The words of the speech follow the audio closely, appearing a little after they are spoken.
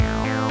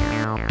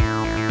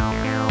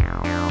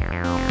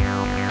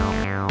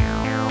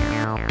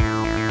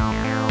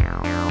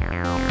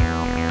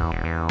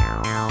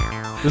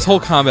This whole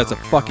combat's a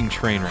fucking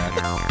train wreck.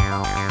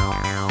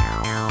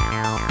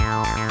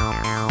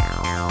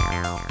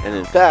 And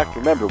in fact,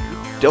 remember, we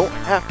don't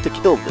have to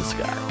kill this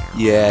guy.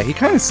 Yeah, he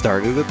kind of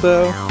started it,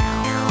 though.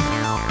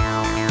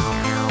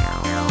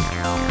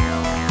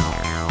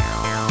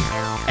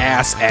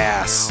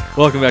 Ass.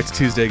 Welcome back to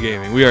Tuesday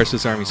Gaming. We are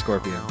Swiss Army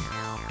Scorpion.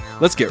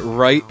 Let's get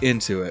right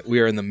into it. We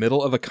are in the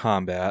middle of a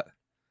combat.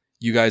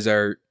 You guys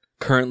are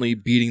currently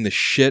beating the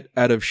shit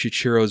out of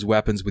Shichiro's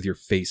weapons with your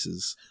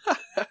faces.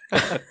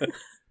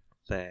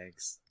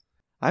 Thanks.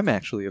 I'm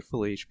actually at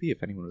full HP,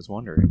 if anyone was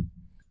wondering.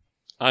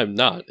 I'm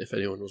not, if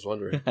anyone was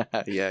wondering.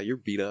 Yeah, you're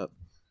beat up.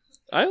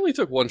 I only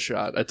took one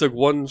shot. I took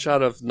one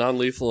shot of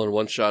non-lethal and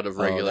one shot of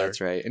regular. Oh,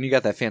 that's right. And you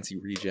got that fancy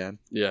regen.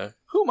 Yeah.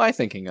 Who am I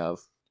thinking of?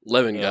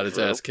 Lemon got its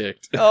ass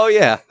kicked. Oh,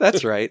 yeah,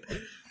 that's right.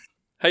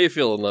 How you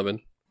feeling,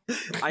 Lemon?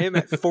 I am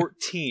at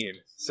 14,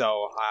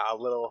 so a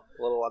little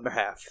under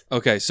half.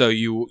 Okay, so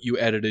you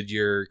edited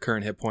your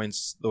current hit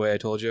points the way I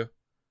told you?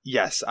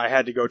 Yes, I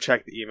had to go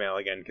check the email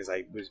again because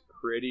I was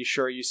pretty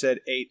sure you said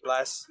 8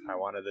 less. I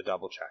wanted to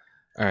double check.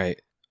 All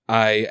right.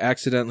 I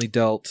accidentally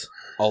dealt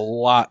a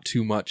lot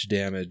too much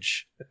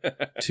damage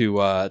to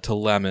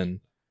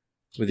Lemon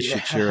with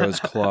Shichiro's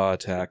claw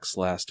attacks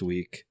last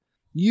week.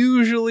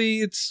 Usually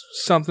it's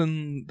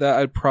something that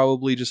I'd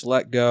probably just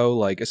let go,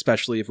 like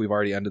especially if we've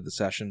already ended the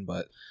session,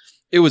 but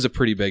it was a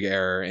pretty big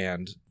error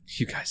and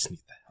you guys need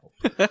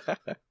the help.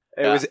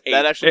 It was 8.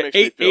 That actually makes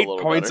me feel a eight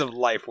little points better. of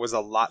life was a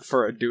lot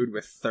for a dude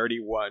with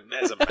 31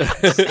 as a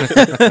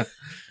max.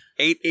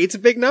 Eight's a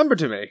big number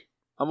to me.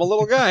 I'm a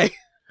little guy.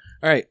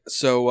 All right,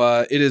 so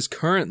it is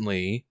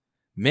currently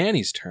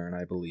Manny's turn,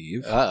 I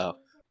believe. Uh-oh.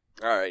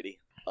 Alrighty.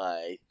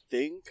 I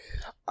think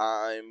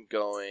I'm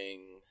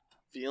going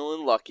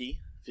feeling lucky,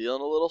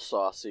 feeling a little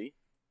saucy.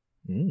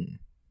 Mm.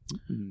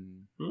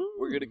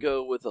 We're going to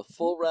go with a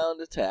full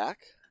round attack.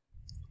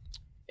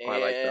 I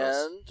like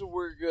those. And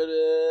we're going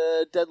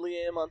to deadly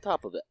aim on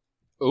top of it.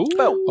 Ooh.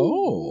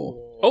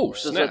 Oh,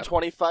 Does a snap.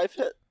 25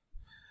 hit?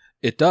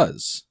 It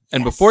does.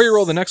 And before you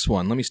roll the next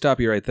one, let me stop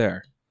you right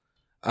there.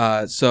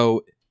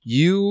 So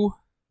you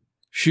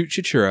shoot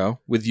Shichiro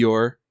with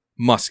your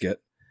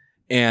musket,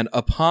 and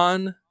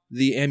upon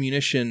the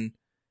ammunition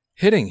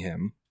hitting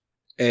him,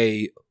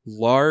 a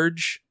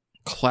large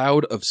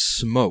cloud of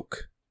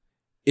smoke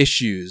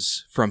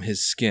issues from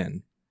his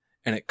skin,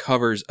 and it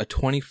covers a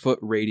 20-foot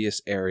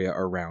radius area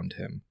around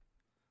him.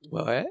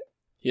 What?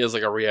 He has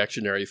like a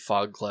reactionary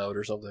fog cloud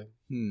or something.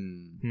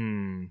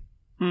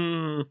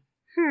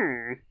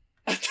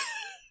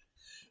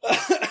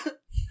 I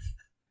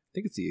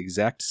think it's the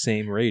exact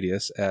same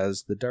radius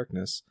as the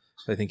darkness.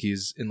 I think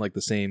he's in like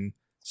the same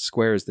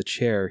square as the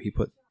chair he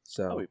put.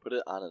 So Oh, we put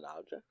it on an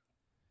object?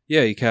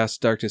 yeah, he casts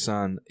darkness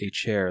on a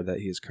chair that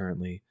he is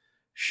currently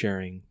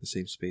sharing the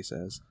same space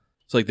as.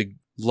 So like the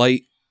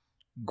light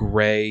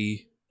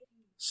gray,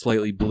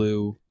 slightly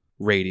blue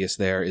radius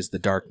there is the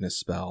darkness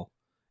spell,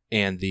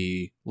 and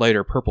the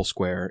lighter purple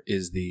square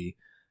is the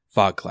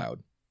fog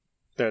cloud.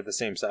 They're the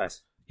same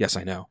size. Yes,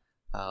 I know.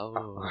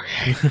 Oh.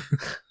 Okay.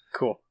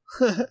 Cool.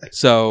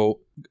 So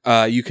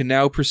you can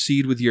now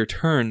proceed with your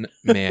turn,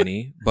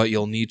 Manny, but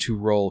you'll need to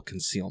roll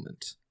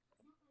concealment.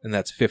 And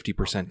that's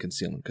 50%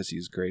 concealment because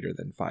he's greater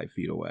than 5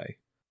 feet away.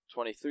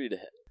 23 to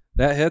hit.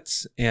 That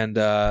hits, and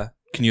can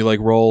you like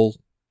roll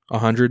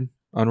 100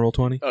 on roll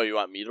 20? Oh, you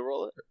want me to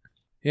roll it?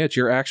 Yeah, it's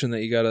your action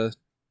that you gotta...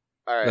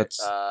 Alright,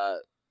 That's-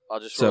 I'll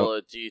just so- roll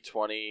a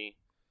d20.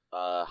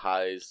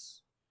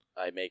 Highs,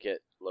 I make it.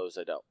 Lows,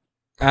 I don't.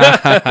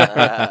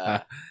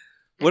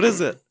 What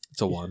is it?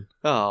 It's a 1.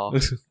 Oh.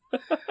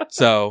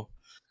 So,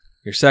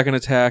 your second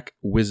attack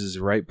whizzes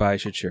right by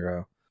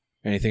Shichiro.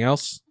 Anything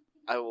else?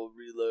 I will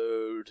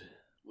reload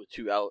with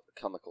 2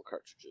 alchemical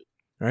cartridges.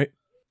 All right.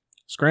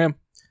 Scram.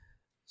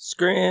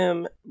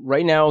 Scram,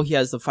 right now he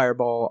has the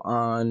fireball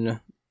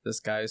on this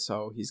guy,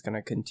 so he's going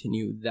to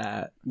continue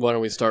that. Why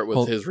don't we start with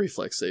Hold- his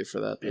reflex save for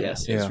that?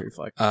 Yes, Yeah. his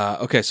reflex.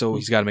 Okay, so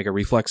he's got to make a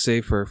reflex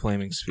save for a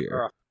flaming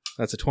sphere.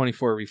 That's a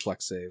 24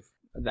 reflex save.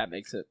 That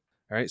makes it.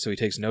 All right, so he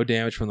takes no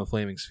damage from the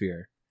flaming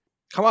sphere.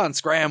 Come on,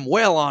 Scram.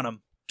 Wail on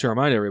him. To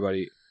remind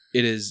everybody,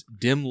 it is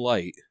dim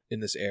light in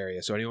this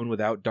area, so anyone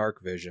without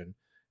dark vision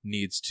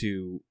needs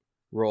to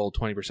roll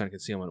 20%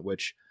 concealment,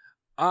 which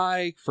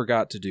I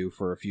forgot to do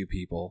for a few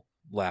people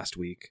last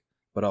week,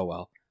 but oh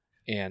well.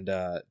 And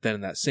then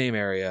in that same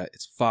area,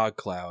 it's fog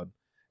cloud,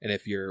 and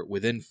if you're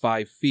within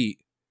 5 feet,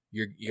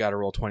 you got to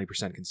roll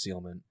 20%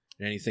 concealment,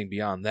 and anything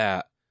beyond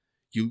that,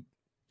 you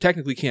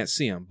technically can't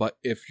see him, but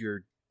if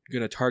you're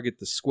going to target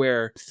the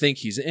square, think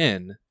he's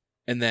in,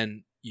 and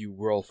then you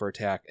roll for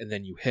attack, and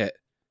then you hit,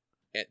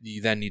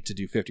 you then need to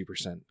do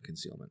 50%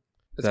 concealment.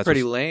 That's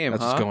pretty what's- lame,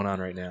 That's huh? what's going on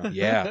right now.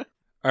 Yeah.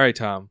 All right,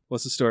 Tom.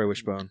 What's the story,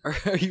 Wishbone?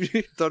 Are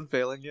you done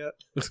failing yet?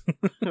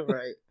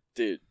 Right.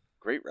 Dude,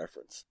 great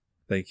reference.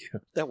 Thank you.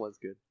 That was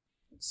good.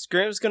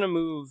 Scram's going to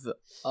move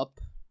up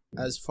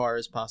as far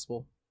as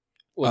possible.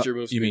 What's your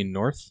move You speed? mean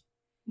north?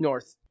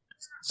 North.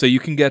 So you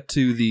can get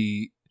to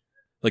the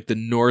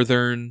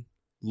northern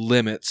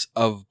limits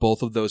of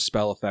both of those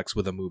spell effects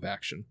with a move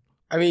action.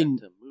 I mean,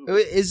 To move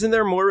Isn't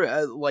there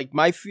more? Like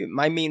my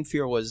main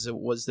fear was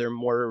there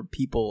more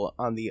people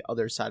on the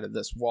other side of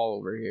this wall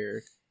over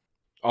here?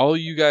 All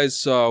you guys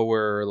saw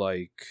were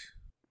like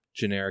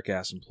generic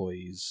ass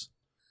employees.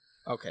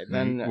 Okay,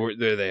 then Were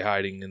they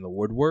hiding in the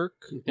woodwork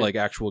like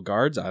actual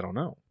guards? I don't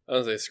know. I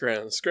was say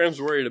Scram.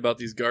 Scram's worried about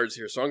these guards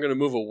here, so I'm going to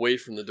move away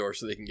from the door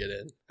so they can get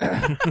in.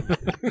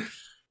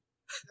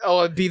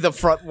 oh, it'd be the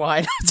front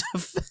line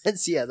of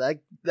defense. Yeah,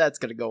 that's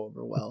gonna go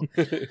over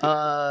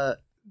well.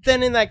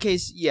 Then in that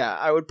case, yeah,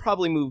 I would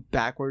probably move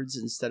backwards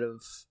instead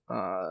of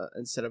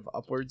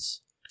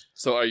upwards.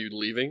 So are you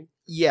leaving?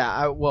 Yeah,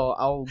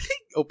 I'll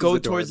Opens go the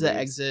door towards and the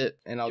leaves. exit,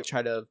 and I'll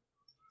try to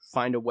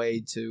find a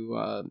way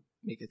to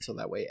make it so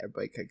that way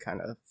everybody could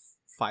kind of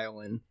file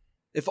in.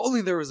 If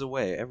only there was a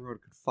way, everyone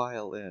could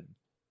file in.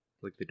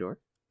 Like the door?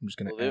 I'm just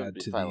gonna Well, they would add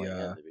be to filing in.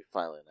 the They'd be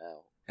filing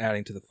out.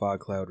 adding to the fog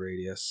cloud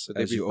radius But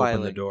they'd as be you open the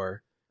filing.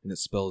 door and it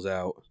spills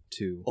out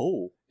to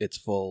Oh. its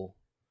full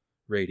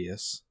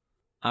radius.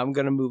 I'm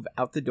gonna move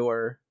out the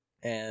door,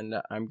 and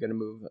I'm gonna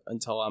move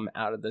until I'm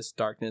out of this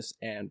darkness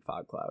and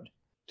fog cloud.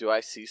 Do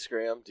I see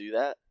Scram do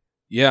that?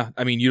 Yeah,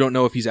 I mean you don't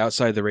know if he's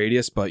outside the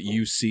radius, but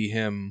you see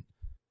him.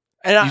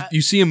 And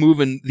You see him move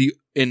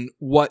in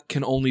what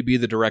can only be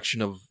the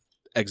direction of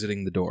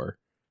exiting the door.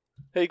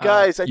 Hey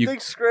guys, I you-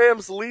 think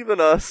Scram's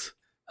leaving us.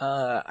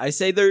 I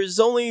say there's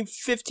only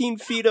 15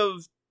 feet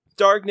of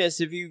darkness.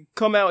 If you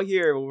come out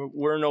here,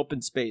 we're in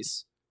open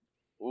space.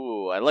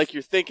 Ooh, I like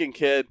your thinking,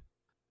 kid.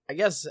 I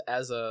guess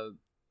as a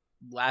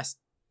last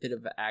bit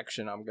of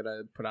action, I'm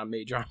gonna put on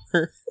mage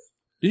armor.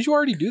 Did you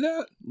already do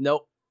that?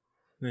 Nope.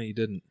 No, you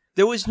didn't.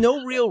 There was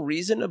no real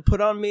reason to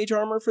put on mage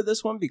armor for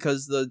this one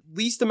because the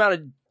least amount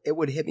of it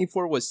would hit me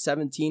for was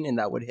 17, and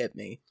that would hit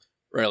me.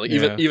 Right, like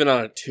Yeah. even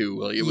on a 2,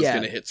 like it was Yeah.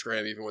 going to hit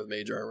Scram even with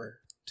mage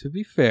armor. To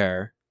be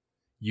fair,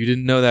 you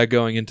didn't know that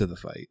going into the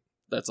fight.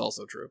 That's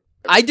also true.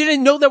 I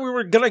didn't know that we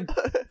were gonna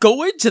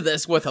go into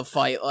this with a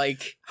fight.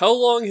 Like, How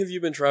long have you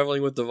been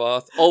traveling with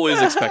Devoth?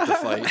 Always expect a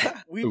fight.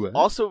 We've What?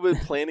 also been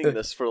planning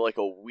this for like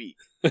a week,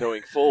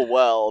 knowing full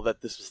well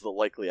that this was the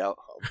likely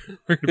outcome.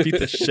 We're gonna beat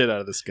the shit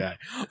out of this guy.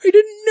 I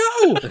didn't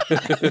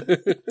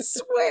know.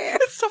 swear.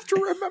 It's tough to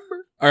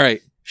remember. All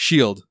right,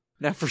 shield.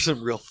 Now for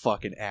some real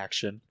fucking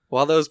action.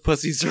 While those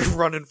pussies are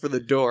running for the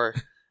door,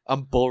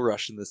 I'm bull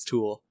rushing this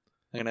tool.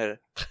 I'm gonna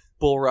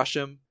bull rush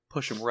him,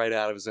 push him right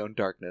out of his own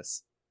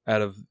darkness.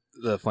 Out of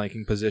the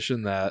flanking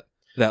position that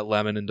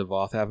Lemon and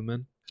Devoth have him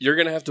in. You're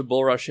going to have to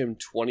bull rush him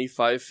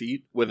 25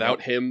 feet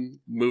without him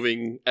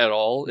moving at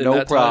all in No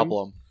that time,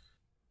 problem.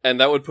 and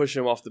that would push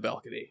him off the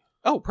balcony.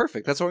 Oh,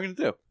 perfect. That's what we're gonna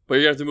do. But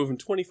you're going to have to move him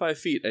 25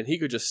 feet, and he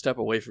could just step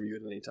away from you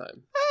at any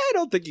time. I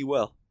don't think he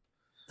will.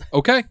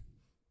 Okay.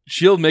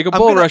 Shield, make a I'm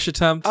bull gonna- rush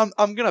attempt.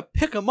 I'm gonna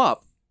pick him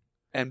up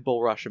and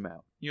bull rush him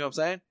out. You know what I'm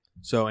saying?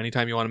 So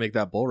anytime you want to make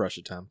that bull rush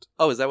attempt.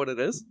 Oh, is that what it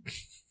is?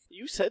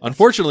 You said.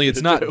 Unfortunately, it's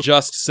to not do.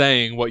 just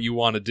saying what you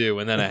want to do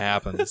and then it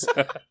happens.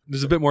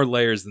 There's a bit more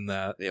layers than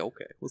that. Yeah,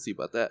 okay. We'll see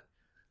about that.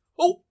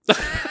 Oh!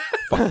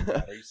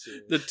 Are you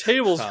serious? The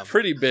table's Tom.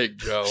 pretty big,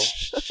 Joe.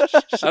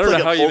 It's I don't like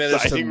know a how you full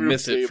managed to dining room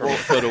miss it from a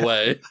table. foot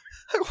away.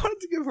 I wanted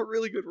to give a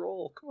really good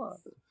roll. Come on.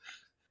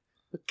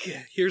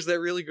 Okay, here's that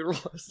really good roll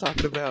I was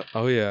talking about.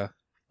 Oh, yeah.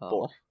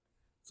 Oh,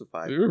 it's a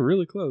 5. We were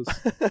really close.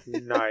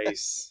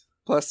 Nice.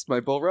 Plus my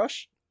bull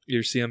rush.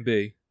 Your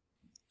CMB.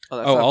 Oh,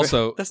 that's Oh, not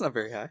also- very, that's not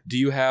very high. Do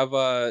you have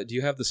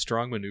the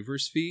strong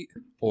maneuvers feat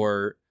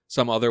or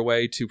some other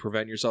way to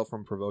prevent yourself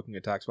from provoking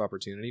attacks of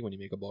opportunity when you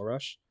make a bull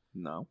rush?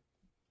 No.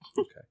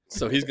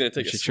 So he's going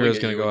to take a swing Shichira's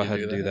at going to you go when ahead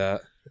you and do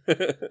that.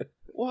 that.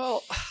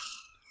 Well,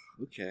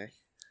 okay.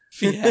 If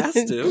he has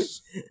to.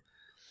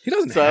 He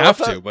doesn't So I have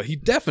thought- to, but he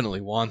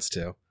definitely wants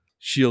to.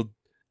 Shield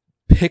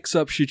picks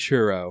up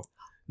Shichiro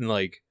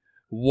and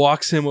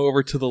walks him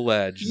over to the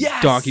ledge.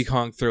 Yes! Donkey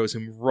Kong throws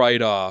him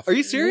right off. Are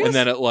you serious? And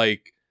then it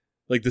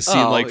the scene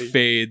Oh.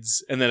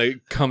 fades, and then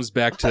it comes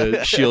back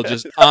to Shield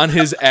just on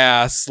his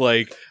ass,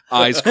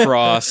 eyes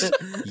crossed.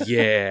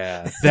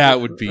 Yeah,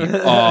 that would be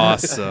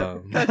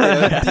awesome.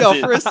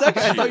 Yo, for a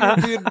second,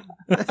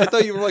 I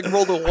thought you were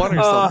rolled a 1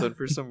 or something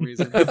for some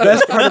reason. The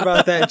best part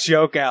about that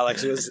joke,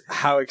 Alex, was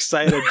how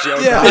excited Joe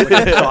Yeah. got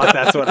when he thought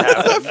that's what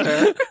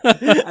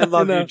happened. I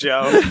love you,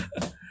 Joe.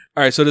 All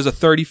right, so does a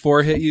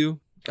 34 hit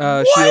you,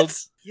 Shield?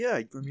 What? Yeah,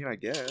 I mean, I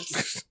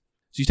guess.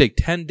 So you take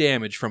 10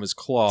 damage from his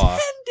claw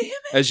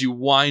as you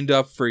wind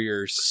up for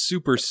your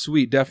super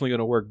sweet, definitely going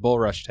to work bull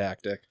rush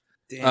tactic.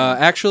 Damn.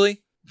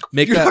 Actually,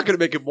 make You're that not going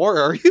to make it more,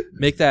 are you?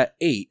 make that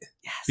 8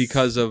 Yes.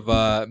 because of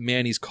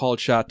Manny's called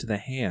shot to the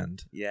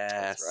hand. Yes.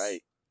 That's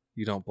right.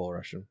 You don't bull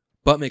rush him,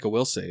 but make a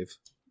will save.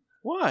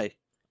 Why?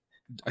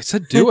 I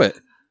said do it.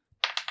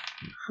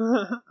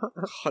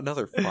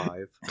 Another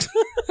 5.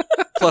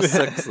 Plus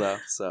 6, though,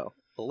 so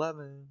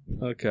 11.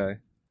 Okay.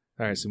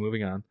 All right, so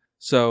moving on.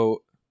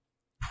 So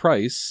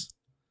Price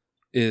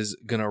is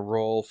going to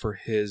roll for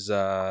his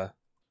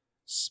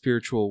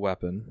spiritual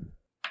weapon.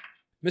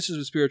 Misses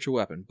with spiritual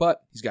weapon,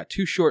 but he's got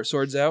 2 short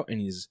swords out,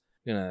 and he's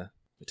going to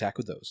attack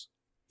with those.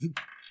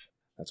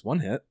 That's 1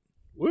 hit.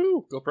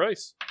 Woo! Go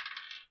Price.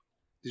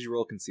 Did you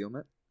roll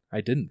concealment?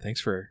 I didn't.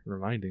 Thanks for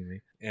reminding me.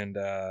 And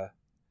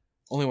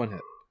only one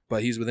hit.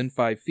 But he's within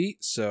 5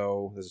 feet,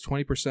 so there's a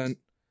 20%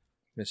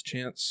 miss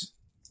chance.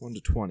 1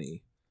 to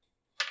 20.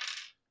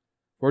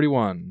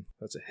 41.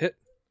 That's a hit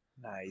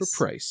Nice.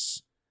 for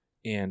Price.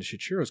 And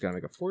Shichiro's got to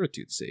make a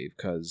fortitude save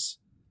because,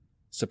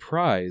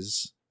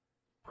 surprise,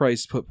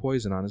 Price put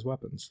poison on his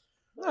weapons.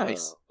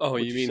 Nice. Oh,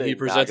 Would you you mean say he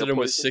presented naga him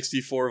with poison?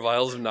 64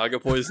 vials of naga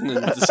poison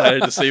and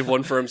decided to save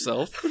one for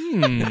himself?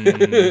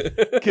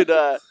 Could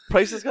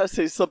Price has got to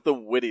say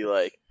something witty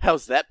like,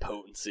 "How's that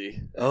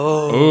potency?"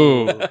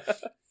 Oh.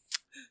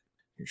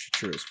 Here's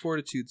Shichiro's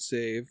fortitude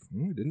save.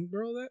 Didn't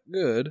roll that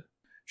good.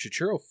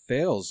 Shichiro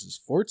fails his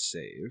fort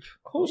save.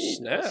 Oh,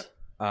 snap.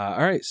 All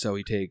right, so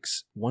he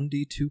takes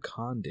 1d2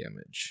 con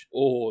damage.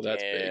 Oh,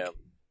 that's Damn. big.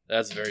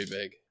 That's very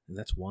big. And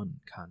that's 1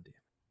 con damage.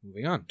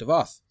 Moving on.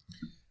 Devoth.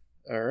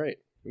 All right.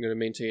 I'm going to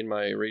maintain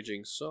my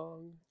Raging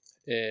Song.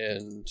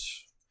 And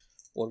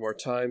one more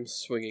time,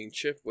 Swinging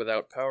Chip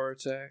without power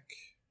attack.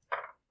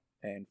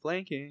 And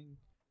flanking.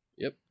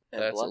 Yep,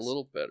 And that's bless. a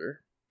little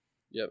better.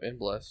 Yep, and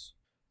Bless.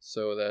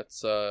 So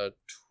that's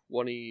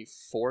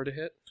 24 to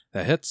hit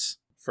That hits.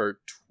 for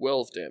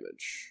 12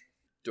 damage.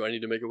 Do I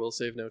need to make a will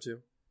save now, too?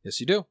 Yes,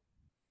 you do.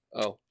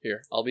 Oh,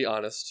 here. I'll be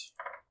honest.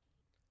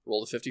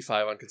 Roll a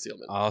 55 on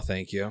concealment. Oh,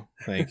 thank you.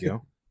 Thank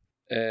you.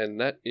 And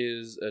that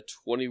is a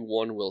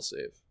 21 will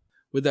save.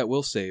 With that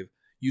will save,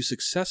 you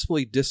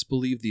successfully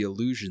disbelieve the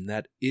illusion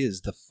that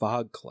is the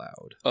fog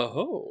cloud.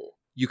 Oh.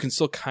 You can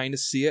still kind of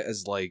see it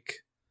as like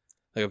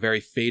a very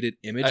faded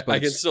image, I but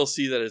can it's still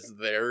see that it's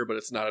there, but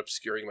it's not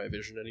obscuring my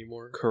vision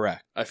anymore.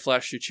 correct. I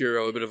flash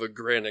Shuichiro a bit of a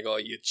grin and go,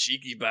 "You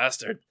cheeky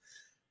bastard.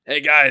 Hey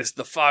guys,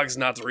 the fog's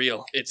not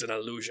real. It's an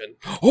illusion."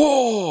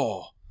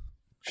 Oh!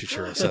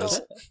 Shichiro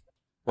says. I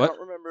What? don't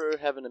remember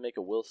having to make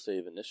a will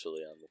save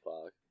initially on the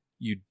fog.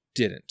 You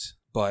didn't,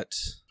 but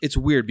it's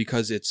weird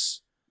because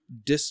it's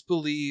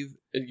disbelieve.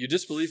 And you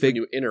disbelieve Fig-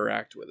 when you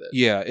interact with it.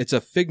 Yeah, it's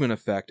a figment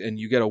effect, and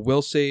you get a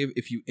will save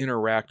if you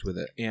interact with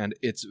it, and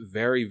it's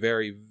very,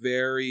 very,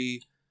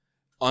 very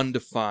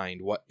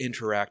undefined what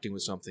interacting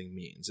with something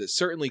means. It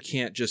certainly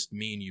can't just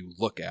mean you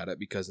look at it,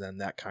 because then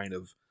that kind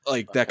of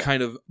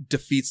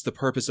defeats the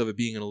purpose of it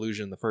being an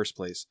illusion in the first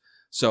place.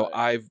 So Right.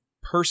 I've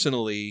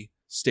personally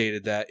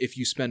stated that if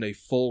you spend a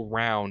full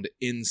round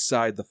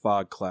inside the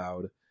fog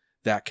cloud,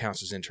 that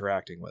counts as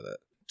interacting with it.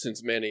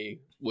 Since Manny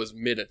was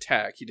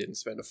mid-attack, he didn't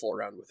spend a full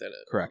round within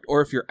it. Correct.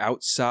 Or if you're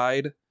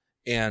outside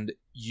and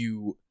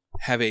you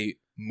have a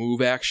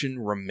move action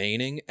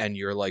remaining and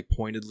you're like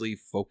pointedly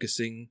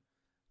focusing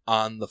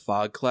on the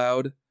fog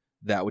cloud,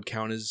 that would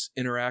count as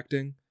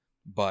interacting.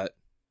 But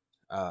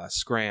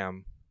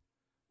Scram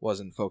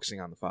wasn't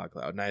focusing on the fog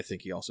cloud, and I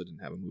think he also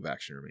didn't have a move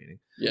action remaining.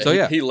 Yeah, So,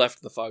 yeah. he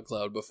left the fog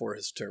cloud before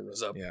his turn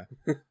was up. Yeah.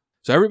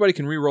 So everybody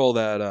can re-roll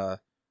that,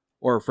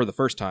 or for the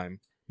first time,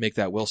 make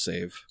that will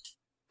save.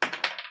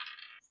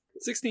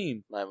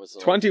 16. Mine was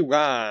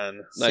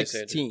 21. Nice,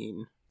 Andrew.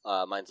 16.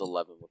 Mine's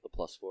 11 with the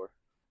 +4.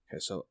 Okay,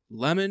 so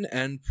Lemon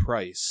and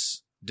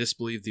Price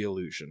disbelieve the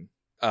illusion.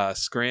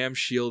 Scram,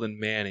 Shield, and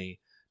Manny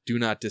do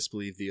not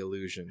disbelieve the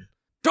illusion.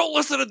 Don't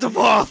listen to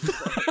Devoth!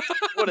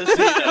 What does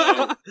he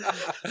know?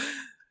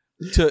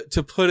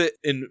 To put it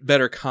in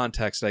better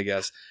context, I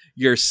guess,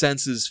 your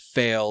senses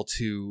fail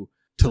to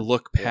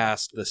look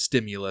past the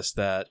stimulus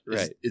that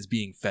Right. is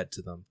being fed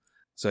to them.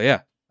 So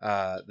yeah,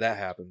 that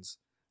happens.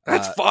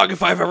 That's fog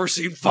if I've ever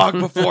seen fog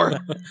before.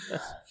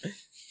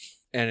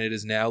 And it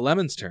is now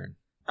Lemon's turn.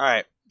 All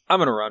right, I'm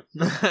gonna run.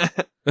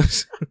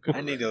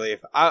 I need to leave.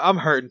 I'm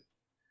hurting.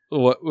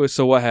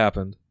 So what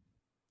happened?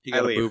 You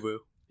got I a leave. boo-boo.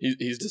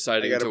 He's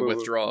deciding I gotta to boo-boo.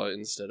 withdraw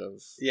instead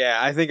of... Yeah,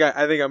 I think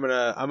I'm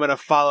gonna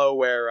follow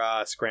where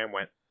Scram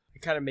went. I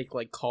kind of make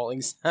like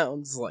calling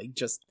sounds, like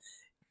just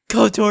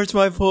go towards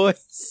my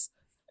voice.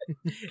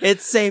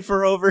 It's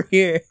safer over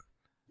here.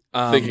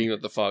 thinking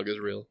that the fog is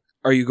real.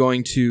 Are you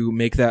going to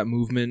make that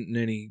movement in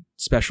any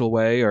special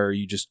way, or are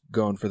you just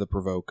going for the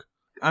provoke?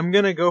 I'm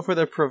gonna go for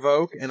the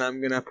provoke, and I'm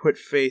gonna put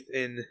faith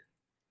in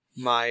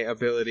my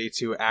ability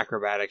to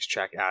acrobatics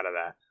check out of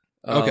that.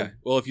 Okay.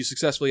 Well, if you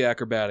successfully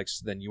acrobatics,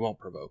 then you won't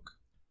provoke.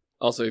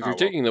 Also, if Oh, you're well.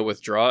 taking the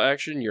withdraw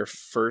action, your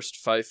first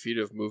 5 feet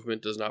of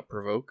movement does not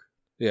provoke.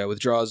 Yeah,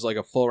 withdraw is like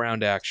a full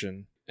round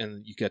action,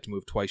 and you get to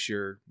move twice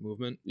your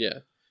movement. Yeah.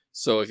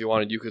 So if you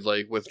wanted, you could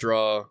like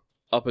withdraw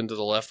up into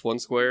the left 1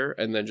 square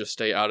and then just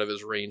stay out of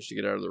his range to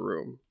get out of the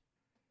room.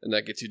 And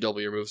that gets you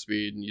double your move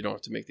speed, and you don't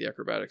have to make the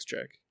acrobatics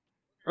check.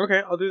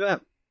 Okay, I'll do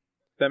that.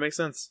 That makes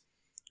sense.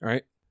 All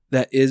right.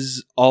 That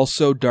is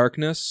also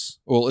darkness.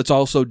 Well, it's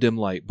also dim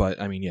light,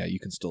 but I mean, yeah, you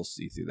can still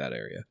see through that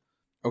area.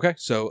 Okay,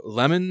 so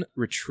Lemon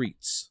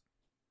retreats.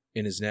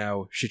 It is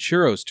now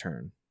Shichiro's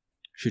turn.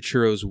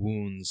 Shichiro's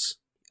wounds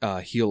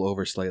heal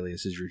over slightly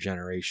as his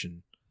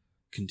regeneration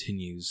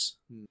continues.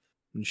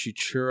 And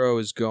Shichiro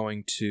is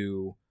going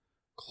to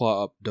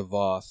claw up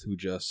Devoth, who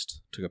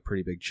just took a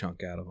pretty big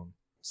chunk out of him.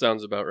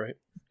 Sounds about right.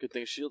 Good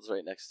thing Shield's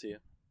right next to you.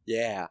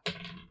 Yeah.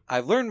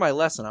 I've learned my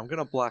lesson. I'm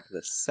going to block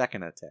the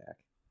second attack.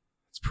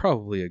 It's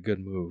probably a good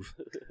move.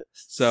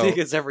 So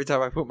Because every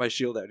time I put my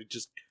shield out, it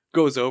just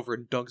goes over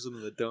and dunks him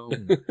in the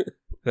dome.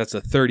 That's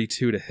a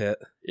 32 to hit.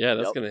 Yeah,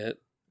 that's Yep. gonna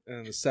hit.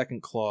 And the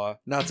second claw,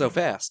 Not so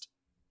fast.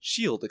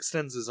 Shield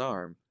extends his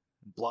arm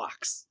and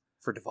blocks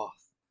for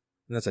Devoth.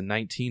 and that's a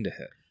 19 to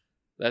hit.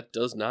 That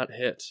does not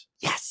hit.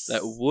 Yes!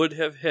 That would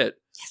have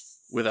hit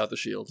without the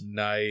shield.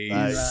 Nice.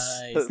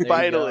 Nice. There you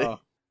Finally. go.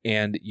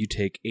 And you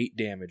take 8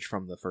 damage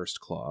from the first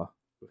claw.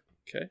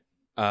 Okay.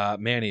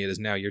 Manny, it is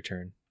now your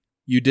turn.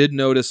 You did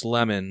notice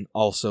Lemon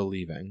also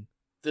leaving.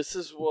 This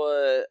is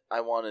what I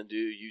want to do.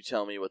 You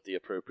tell me what the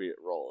appropriate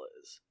role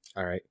is.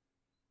 All right.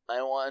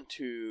 I want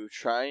to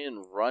try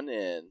and run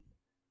in,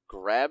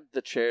 grab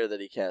the chair that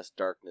he cast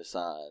darkness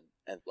on,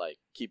 and like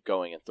keep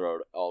going and throw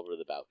it all over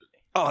the balcony.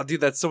 Oh,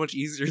 dude, that's so much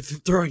easier than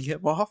throwing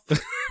him off.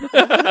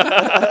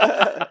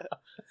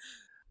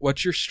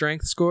 What's your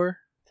strength score?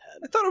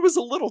 I thought it was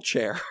a little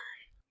chair.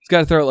 He's got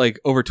to throw it like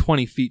over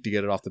 20 feet to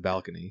get it off the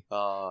balcony.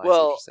 Oh,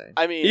 Well,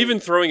 I mean, Even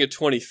throwing it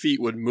 20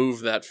 feet would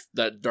move that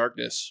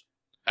darkness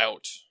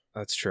out.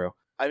 That's true.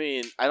 I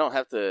mean, I don't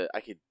have to. I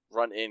could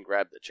run in,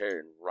 grab the chair,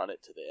 and run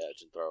it to the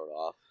edge and throw it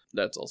off.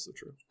 That's also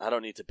true. I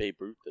don't need to Babe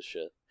Ruth this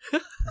shit.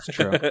 That's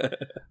true.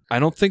 I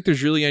don't think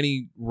there's really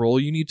any roll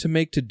you need to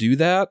make to do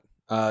that.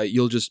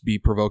 You'll just be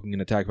provoking an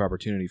attack of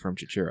opportunity from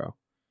Chichiro.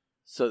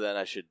 So then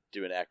I should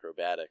do an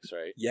acrobatics,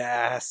 right?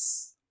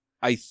 Yes.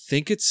 I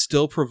think it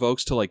still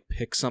provokes to like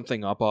pick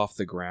something up off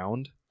the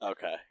ground.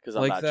 Okay, because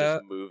I'm Like not that?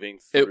 just moving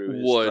It through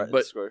his would, threatened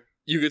but- square.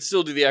 You could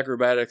still do the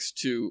acrobatics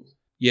to...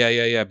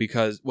 Yeah,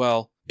 because,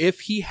 well,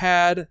 if he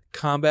had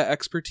combat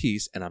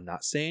expertise, and I'm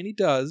not saying he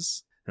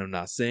does, and I'm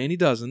not saying he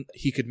doesn't,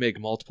 he could make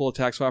multiple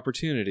attacks of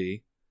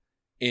opportunity,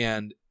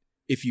 and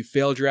if you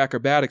failed your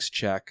acrobatics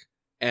check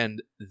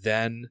and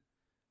then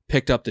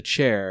picked up the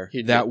chair,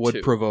 He'd that get would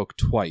 2. provoke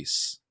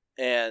twice.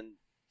 And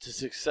to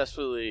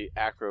successfully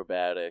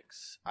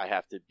acrobatics, I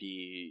have to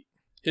be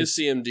His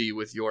CMD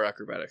with your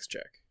acrobatics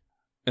check.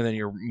 And then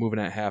you're moving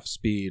at half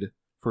speed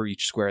for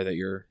each square that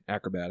you're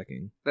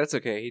acrobaticing. That's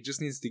okay. He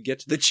just needs to get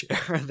to the chair,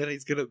 and then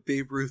he's going to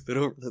Babe Ruth it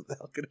over the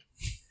balcony.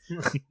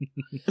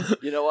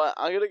 You know what?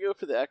 I'm gonna go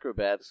for the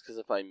acrobatics because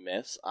if I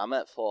miss, I'm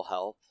at full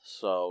health.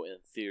 So in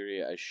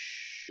theory, I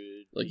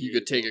should. Like, you be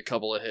could take able- a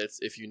couple of hits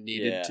if you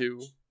needed Yeah.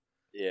 to,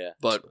 Yeah,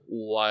 but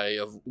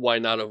why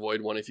not avoid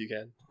one if you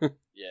can?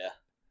 yeah.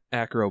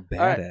 Acro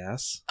right.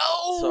 badass.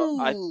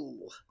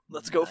 So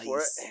let's go for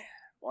it. Nice.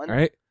 1, All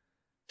right.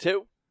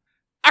 2,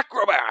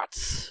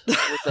 acrobats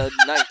with a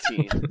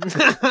 19.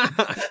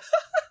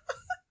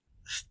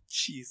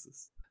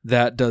 Jesus.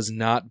 That does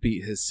not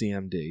beat his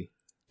CMD.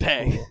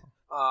 Bang.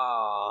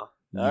 Aw,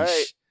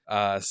 right.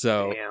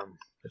 So damn.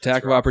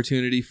 attack of rough.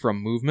 opportunity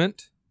from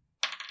movement.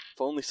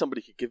 If only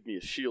somebody could give me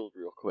a shield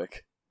real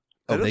quick.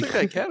 I don't they think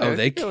I can. Oh, I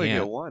they think I only get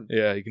can't. one.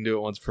 Yeah, you can do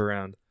it once per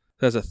round.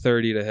 That's a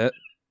 30 to hit.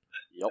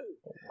 Yep.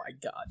 Oh my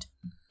god.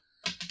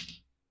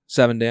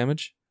 7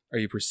 damage. Are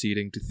you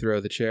proceeding to throw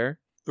the chair?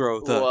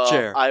 Throw the well,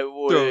 chair. I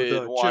Throw would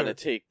the want to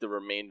chair. take the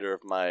remainder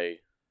of my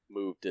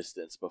move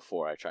distance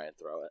before I try and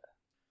throw it.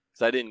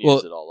 Because I didn't Well-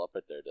 use it all up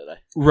at there, did I?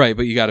 Right,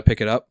 but you got to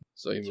pick it up.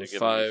 So you So move give me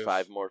 5.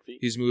 5 more feet.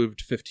 He's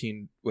moved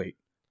 15. Wait,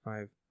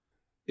 5.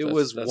 It That's-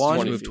 was that's one,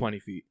 20 moved feet. 20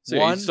 feet. So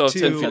yeah, you one, still have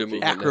 10 two, feet of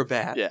movement.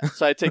 acrobat. Yeah,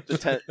 so I take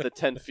the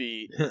 10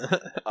 feet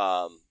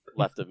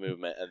left of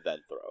movement and then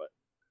throw it.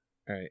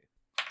 All right.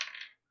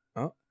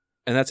 Oh,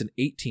 and that's an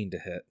 18 to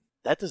hit.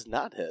 That does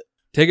not hit.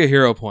 Take a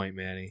hero point,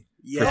 Manny,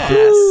 Yes.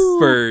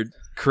 for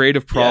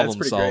creative Yeah, problem that's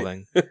pretty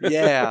solving.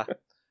 Yeah.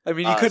 I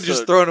mean, you could have So-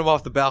 just thrown him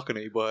off the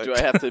balcony, but Do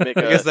I have to make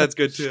I a guess that's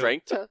good too.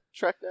 strength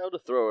check now to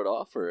throw it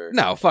off, or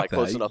No, am I fuck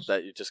close that. enough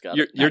that you just got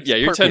You're, it? you're, Nice. yeah,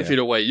 you're 10 Perfect. feet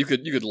away. You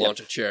could launch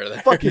a chair there.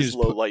 Fuck You his just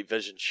low put- light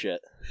vision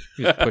shit.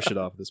 You just push it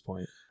off at this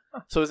point.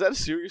 So is that a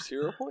serious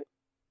hero point?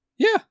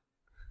 Yeah.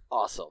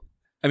 Awesome.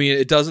 I mean,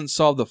 it doesn't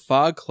solve the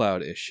fog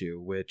cloud issue,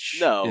 which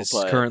No, is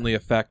but- currently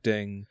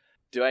affecting.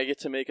 Do I get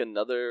to make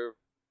another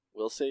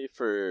will save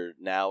for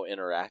now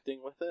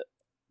interacting with it?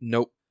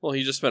 Nope. Well,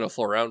 he just spent a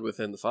full round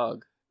within the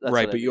fog. That's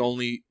right, what I but you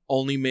mean.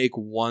 only make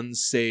one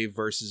save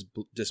versus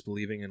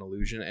disbelieving an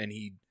illusion, and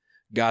he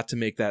got to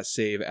make that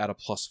save at a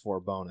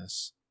 +4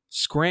 bonus.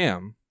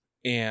 Scram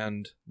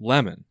and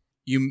Lemon,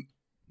 you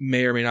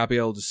may or may not be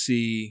able to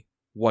see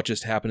what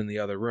just happened in the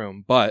other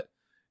room, but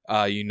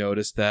you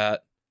notice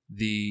that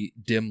the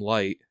dim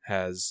light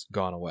has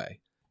gone away.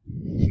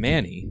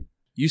 Manny,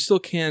 you still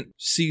can't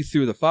see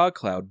through the fog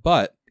cloud,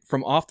 but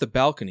from off the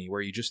balcony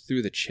where you just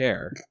threw the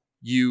chair,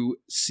 you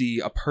see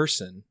a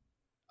person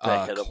Did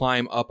I hit him?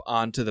 climb up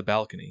onto the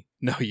balcony.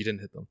 No, you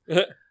didn't hit them.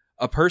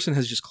 A person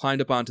has just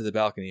climbed up onto the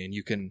balcony, and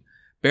you can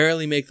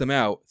barely make them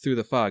out through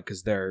the fog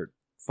because they're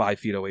 5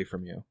 feet away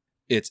from you.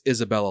 It's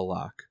Isabella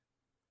Locke.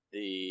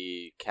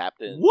 The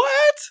captain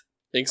What?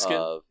 Inkskin?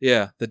 of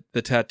Yeah,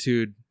 the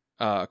tattooed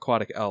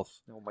aquatic elf.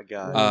 Oh my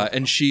god.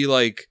 And she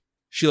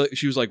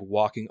was like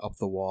walking up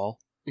the wall.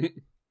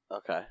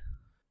 Okay.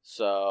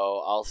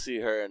 So I'll see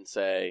her and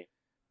say,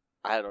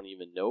 I don't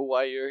even know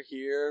why you're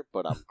here,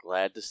 but I'm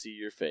glad to see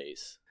your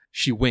face.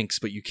 She winks,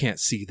 but you can't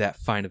see that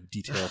fine of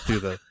detail through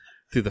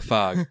the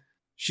fog.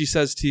 She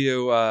says to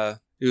you,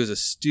 "It was a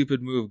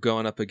stupid move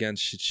going up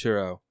against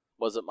Shichiro."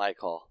 Wasn't my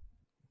call.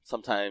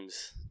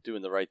 sometimes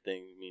doing the right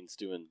thing means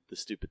doing the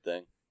stupid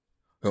thing.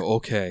 Oh,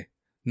 okay.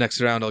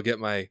 Next round, I'll get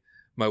my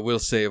will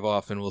save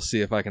off, and we'll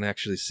see if I can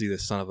actually see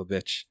this son of a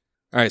bitch.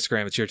 All right,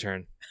 Scram, it's your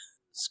turn.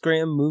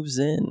 Scram moves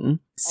in.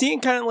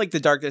 Seeing kind of like the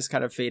darkness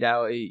kind of fade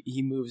out,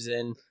 he moves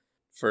in.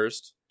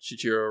 First,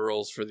 Shichiro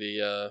rolls for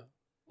the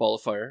ball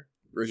of fire.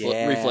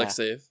 Yeah. Reflex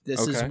save.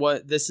 This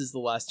is the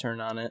last turn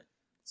on it.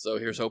 So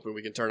here's hoping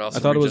we can turn off I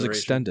some thought it was regeneration.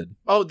 extended.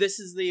 Oh, this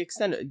is the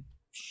extended.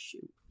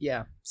 Shoot.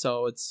 Yeah,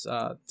 so it's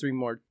 3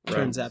 more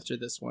turns after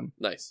this one.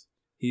 Nice.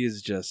 He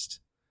is just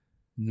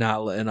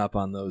not letting up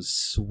on those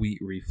sweet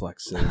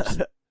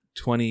reflexes.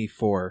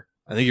 24.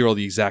 I think you rolled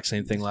the exact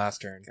same thing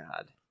last turn.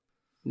 God.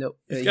 Nope.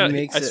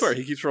 I swear,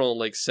 he keeps rolling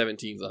like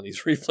 17s on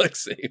these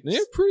reflex saves.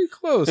 They're pretty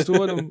close to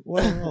what I'm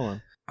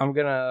rolling. I'm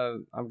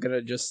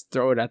gonna just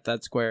throw it at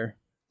that square.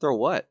 Throw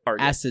what?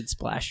 Acid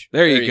splash.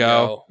 There you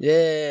go.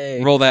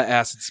 Yay. Roll that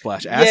acid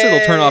splash. Acid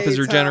will turn off his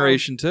Yay,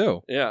 regeneration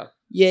too. Yeah.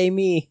 Yay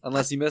me.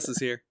 Unless he misses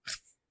here.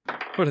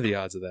 What are the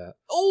odds of that?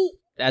 Oh,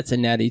 that's a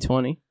natty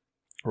 20.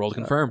 Roll to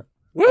confirm.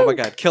 Oh my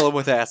god, kill him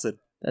with acid.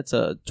 That's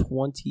a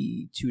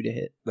 22 to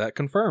hit. That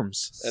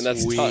confirms. And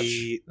that's touch.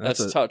 Sweet. That's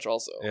That's a- touch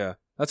also. Yeah.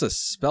 That's a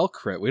spell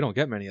crit. We don't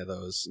get many of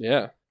those.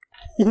 Yeah.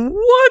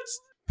 What?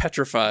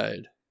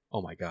 Petrified.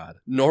 Oh my god.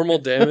 Normal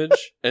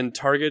damage and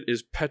target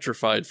is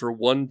petrified for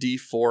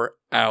 1d4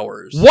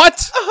 hours. What?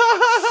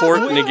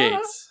 Fort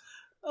negates.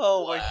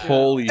 Oh my god.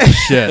 Holy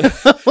shit.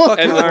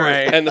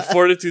 And the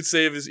fortitude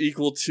save is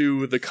equal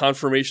to the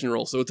confirmation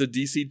roll. So it's a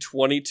DC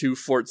 22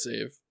 fort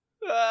save.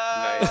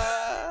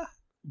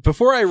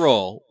 Before I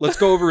roll, let's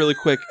go over really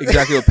quick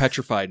exactly what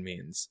petrified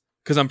means.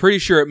 Because I'm pretty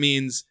sure it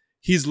means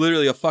he's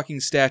literally a fucking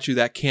statue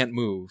that can't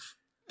move.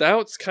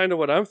 That's kind of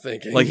what I'm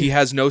thinking. Like he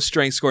has no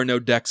strength score, no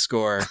dex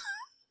score.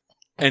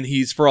 And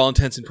he's, for all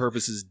intents and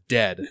purposes,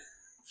 dead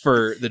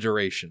for the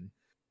duration.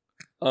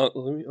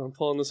 I'm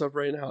pulling this up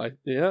right now.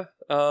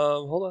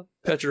 Hold on.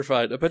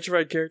 Petrified. A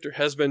petrified character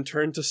has been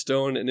turned to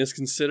stone and is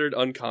considered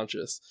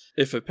unconscious.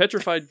 If a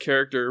petrified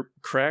character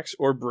cracks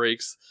or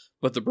breaks,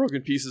 but the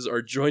broken pieces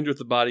are joined with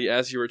the body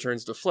as he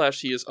returns to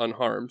flesh, he is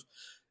unharmed.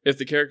 If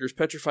the character's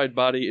petrified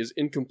body is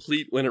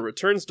incomplete when it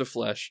returns to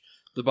flesh,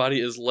 the body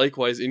is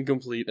likewise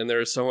incomplete and there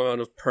is some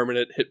amount of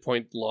permanent hit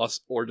point loss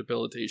or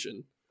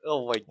debilitation.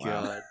 Oh my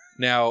god.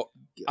 Now,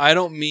 I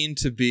don't mean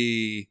to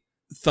be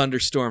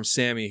Thunderstorm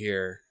Sammy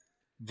here,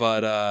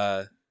 but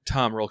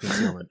Tom, roll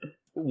concealment.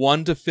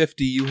 1 to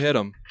 50, you hit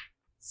him.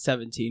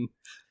 17.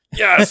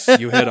 Yes!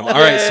 You hit him. All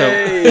right,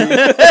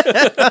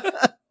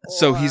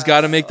 so he's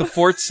got to make the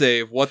fort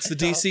save. What's the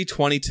DC?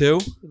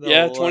 22?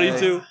 Yeah,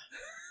 22.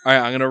 All right,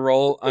 I'm gonna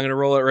roll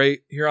it right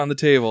here on the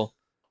table.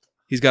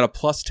 He's got a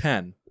plus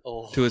 10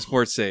 to his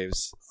fort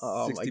saves.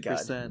 Oh my god.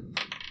 60%.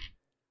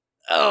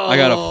 I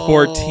got a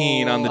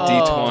 14 on the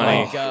D20. Oh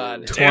my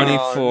god.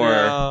 24.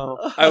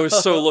 No. I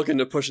was so looking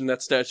to pushing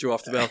that statue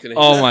off the balcony.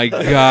 Oh my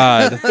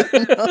god.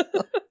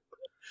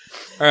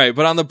 All right,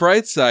 but on the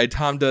bright side,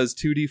 Tom does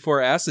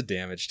 2d4 acid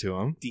damage to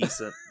him.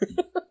 Decent.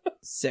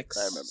 6.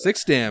 I remember.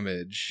 6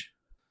 damage.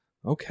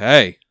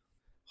 Okay.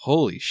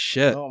 Holy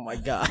shit. Oh my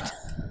god.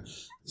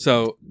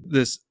 So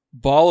this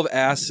ball of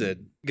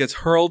acid gets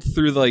hurled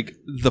through like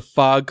the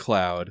fog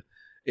cloud.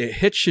 It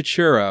hits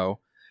Shichiro,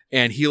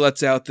 and he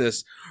lets out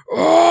this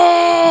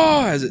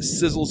 "Oh!" as it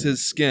sizzles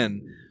his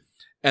skin,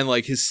 and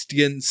like his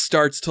skin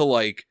starts to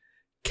like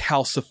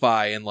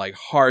calcify and like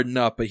harden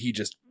up, but he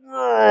just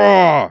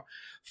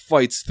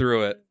fights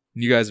through it.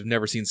 You guys have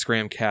never seen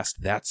Scram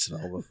cast that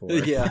spell before.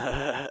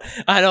 Yeah.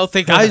 I don't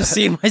think I've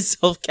seen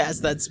myself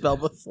cast that spell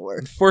before.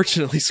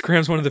 Unfortunately,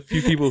 Scram's one of the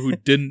few people who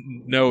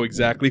didn't know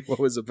exactly what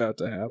was about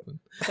to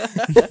happen.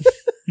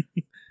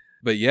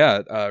 But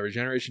yeah,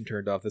 regeneration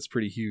turned off. That's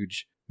pretty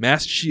huge.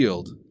 Masked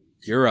Shield,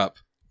 you're up.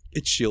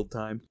 It's shield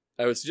time.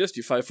 I would suggest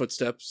you 5-foot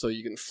step so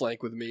you can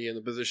flank with me in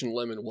the position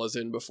Lemon was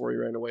in before he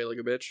ran away like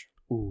a bitch.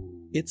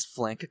 Ooh. It's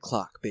flank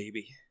o'clock,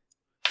 baby.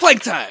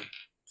 Flank time!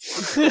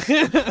 If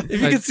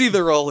you could see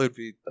the roll, it'd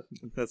be.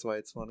 That's why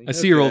it's funny. I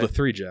see you rolled a Okay.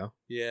 3, Joe.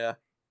 Yeah.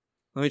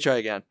 Let me try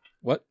again.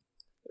 What?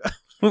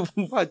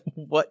 What?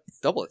 What?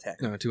 Double attack.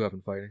 No,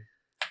 2-weapon fighting.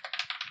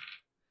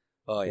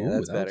 Oh, yeah, Ooh,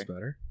 that's that better. looks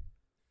better.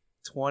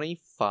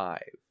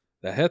 25.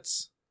 That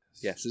hits.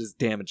 Yes, it is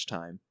damage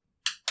time.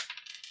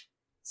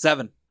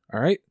 7. All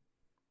right.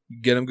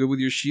 Get him good with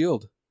your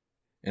shield.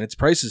 And it's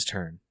Price's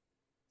turn.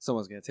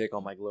 Someone's going to take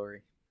all my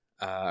glory.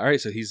 All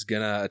right, so he's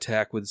going to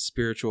attack with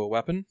spiritual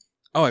weapon.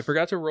 Oh, I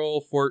forgot to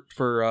roll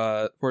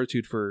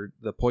fortitude for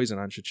the poison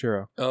on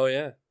Shichiro. Oh,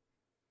 yeah.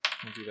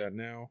 I'll do that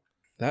now.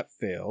 That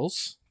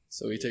fails.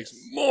 So he takes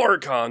more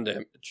con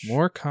damage.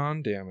 More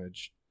con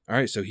damage. All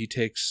right, so he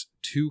takes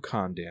 2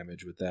 con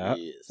damage with that.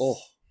 Yes. Oh,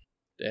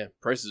 damn.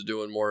 Price is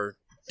doing more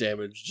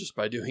damage just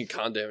by doing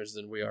con damage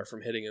than we are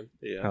from hitting him.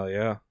 Yeah. Hell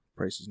yeah.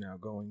 Price is now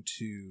going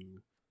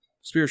to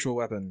spiritual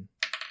weapon.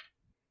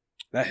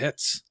 That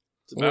hits.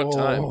 It's about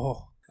time.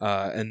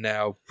 And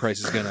now Price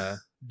is gonna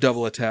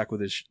double attack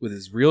with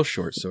his real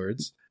short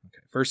swords.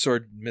 Okay, first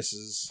sword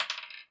misses.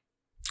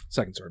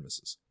 Second sword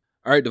misses.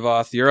 All right,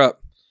 Devoth, you're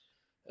up.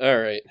 All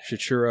right.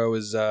 Shichiro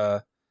is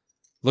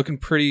looking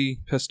pretty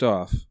pissed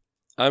off.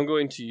 I'm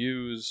going to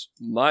use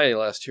my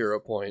last hero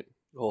point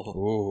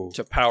Oh.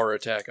 to power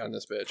attack on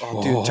this bitch.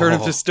 Oh, dude, turn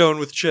him to stone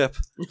with Chip.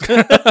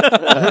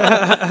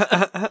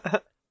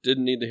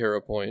 Didn't need the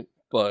hero point,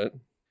 but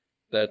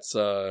that's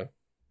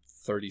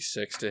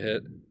 36 to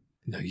hit.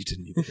 No, you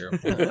didn't need the hero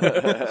point.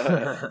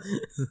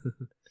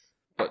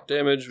 But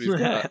damage, we've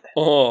got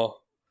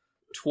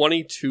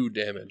 22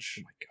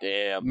 damage.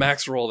 Damn.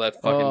 Max roll that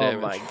fucking damage.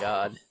 Oh my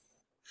god.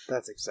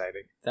 That's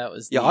exciting. That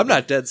was Yeah, I'm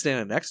not dead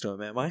standing next to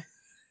him, am I?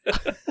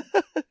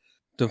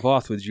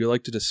 Devoth, would you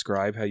like to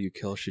describe how you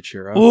kill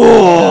Shichiro?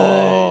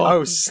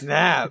 Oh,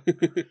 snap.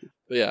 But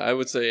yeah, I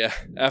would say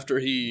after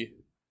he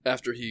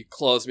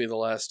claws me the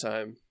last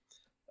time,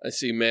 I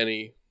see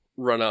Manny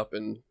run up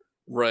and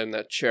run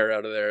that chair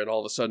out of there, and all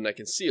of a sudden I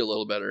can see a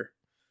little better.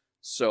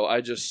 So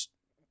I just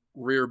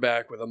rear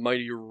back with a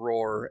mighty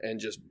roar and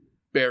just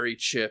bury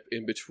Chip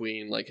in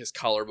between like his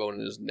collarbone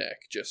and his neck,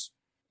 just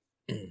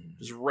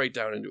right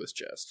down into his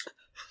chest.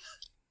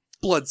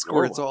 Blood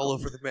squirts all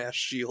over the mass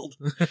shield.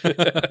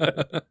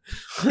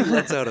 He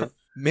lets out a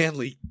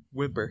manly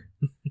whimper.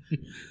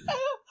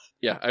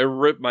 Yeah, I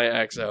rip my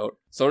axe out.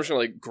 So I'm just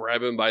gonna like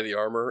grab him by the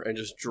armor and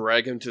just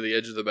drag him to the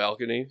edge of the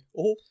balcony.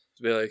 Oh.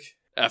 To be like,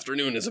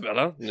 "Afternoon,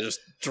 Isabella," and just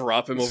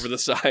drop him over the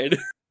side.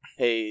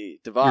 Hey,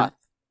 Devoth,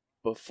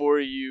 before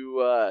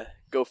you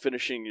go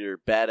finishing your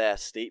badass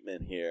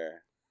statement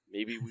here,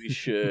 maybe we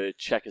should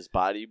check his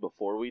body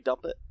before we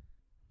dump it?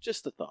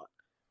 Just a thought.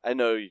 I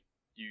know you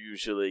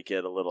usually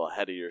get a little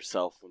ahead of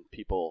yourself when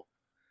people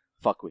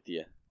fuck with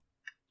you.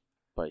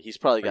 But he's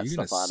probably Are got you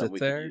gonna stuff on him sit we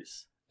there? can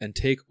use. And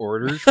take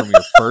orders from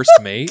your first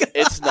mate?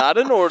 It's not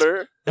an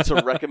order, it's a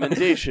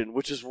recommendation,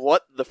 which is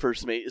what the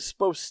first mate is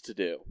supposed to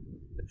do.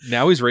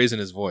 Now he's raising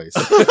his voice.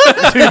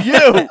 To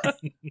you!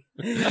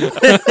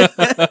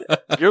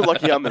 You're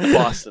lucky I'm in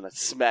Boston. I'd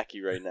smack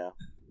you right now.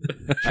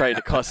 Trying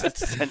to cause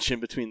tension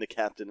between the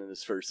captain and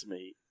his first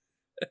mate.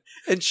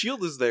 And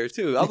Shield is there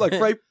too. I'm like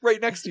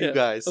right next to you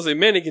guys. I was like,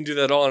 Manny can do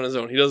that all on his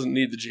own. He doesn't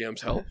need the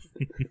GM's help.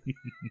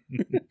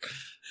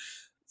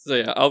 So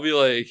yeah, I'll be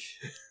like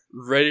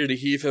ready to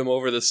heave him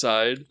over the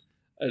side.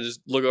 I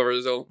just look over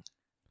his own.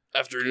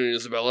 Afternoon,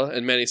 Isabella,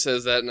 and Manny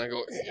says that, and I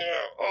go,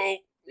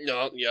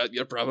 yeah,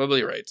 you're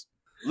probably right.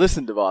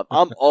 Listen, Devoth,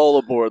 I'm all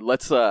aboard.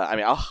 Let's,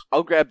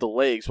 I'll grab the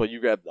legs while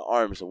you grab the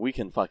arms, and we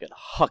can fucking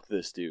huck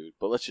this dude.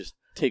 But let's just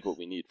take what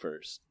we need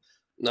first.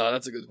 No,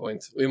 that's a good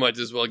point. We might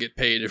as well get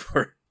paid if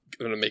we're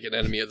going to make an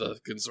enemy of the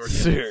consortium.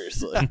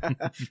 Seriously.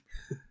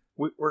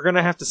 We're going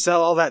to have to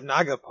sell all that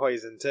Naga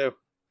poison, too.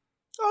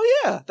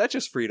 Oh yeah, that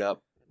just freed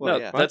up. Well,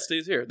 No, yeah. that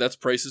stays here. That's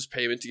Price's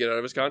payment to get out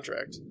of his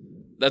contract.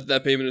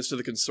 That payment is to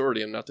the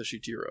consortium, not to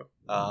Shichiro.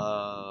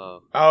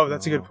 Oh,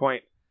 that's a good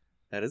point.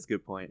 That is a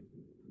good point.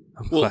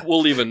 I'm We'll glad-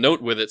 leave a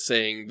note with it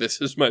saying,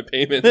 "This is my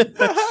payment.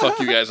 Fuck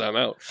you guys, I'm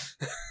out."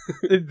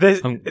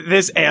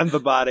 This and the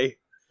body.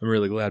 I'm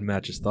really glad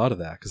Matt just thought of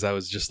that, because I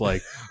was just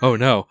like, oh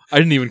no, I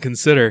didn't even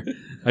consider.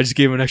 I just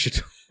gave him an extra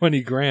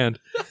 20 grand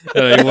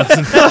that I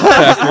wasn't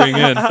factoring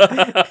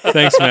in.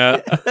 Thanks,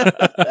 Matt.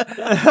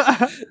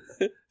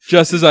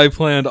 Just as I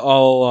planned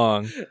all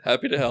along.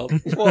 Happy to help.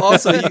 Well,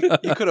 also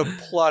you could have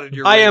plotted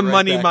your. I way am right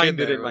money back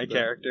minded there in my with the-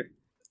 character.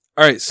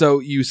 All right, so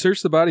you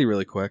search the body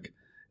really quick,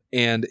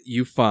 and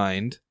you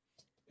find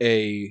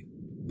a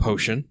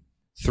potion,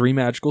 3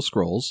 magical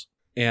scrolls,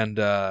 and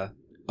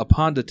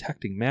upon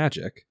detecting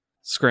magic,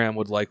 Scram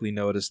would likely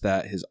notice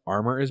that his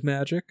armor is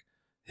magic,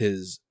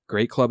 his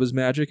great club is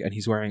magic, and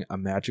he's wearing a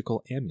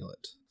magical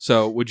amulet.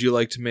 So would you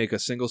like to make a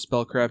single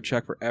spellcraft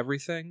check for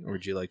everything, or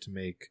would you like to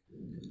make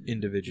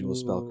individual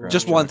spellcraft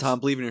Just one checks? time.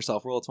 Believe in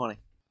yourself. Roll a 20.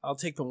 I'll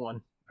take the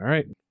one. All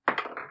right.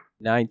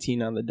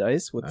 19 on the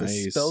dice with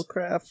Nice. the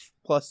spellcraft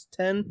plus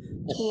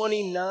 10,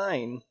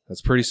 29.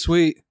 That's pretty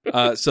sweet.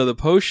 So the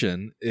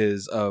potion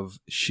is of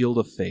Shield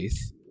of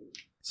Faith.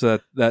 So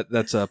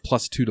that's a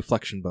 +2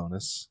 deflection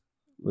bonus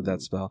with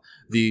that spell.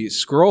 The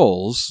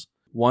scrolls,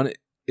 one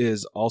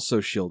is also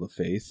Shield of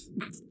Faith.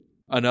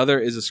 Another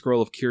is a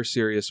scroll of Cure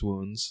Serious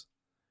Wounds.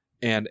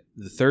 And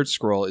the third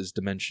scroll is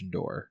Dimension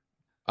Door.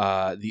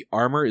 The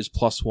armor is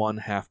 +1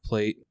 half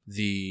plate.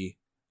 The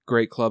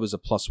Great Club is a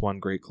 +1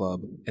 Great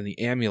Club. And the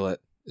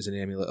amulet is an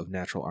amulet of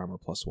natural armor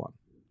 +1.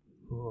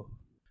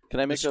 Can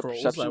I make a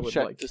scrolls I perception would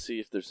check like. to see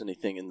if there's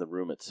anything in the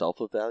room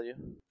itself of value?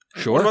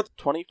 Sure.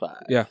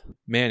 25. Yeah.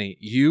 Manny,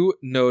 you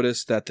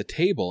notice that the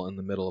table in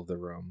the middle of the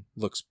room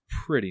looks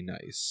pretty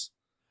nice.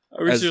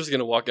 Are we As- just going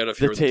to walk out of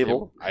The here with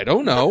table. I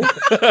don't know.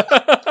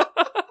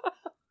 the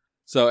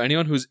So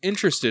anyone who's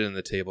interested in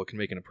the table can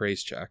make an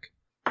appraise check.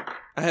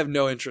 I have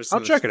no interest I'll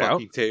in check this it out.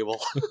 fucking table.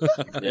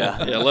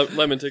 Yeah. Yeah,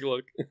 Lemon, take a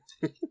look.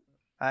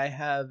 I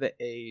have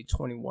a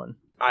 21.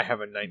 I have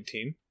a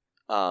 19.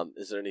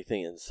 Is there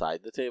anything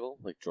inside the table,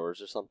 like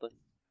drawers or something?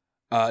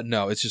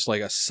 No, it's just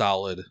like a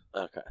solid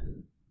Okay.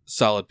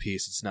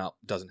 piece. It's not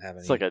doesn't have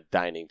any. It's like a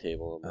dining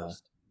table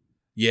almost.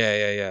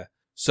 Yeah.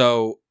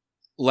 So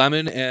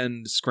Lemon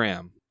and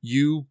Scram,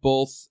 you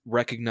both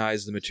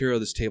recognize the material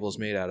this table is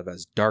made out of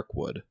as dark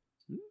wood,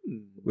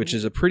 which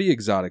is a pretty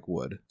exotic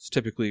wood. It's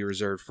typically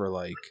reserved for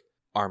like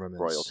armaments,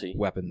 Royalty.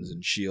 weapons,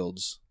 and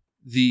shields.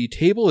 The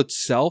table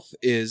itself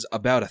is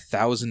about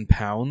 1,000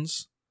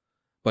 pounds,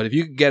 but if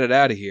you can get it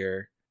out of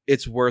here,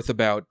 it's worth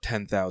about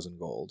 10,000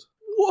 gold.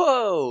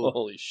 Whoa!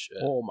 Holy shit.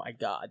 Oh my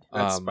god.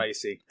 That's Um,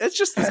 spicy. It's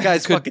just this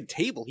guy's Could- fucking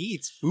table. He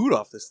eats food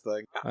off this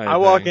thing. I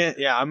walk in.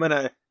 Yeah, I'm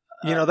gonna.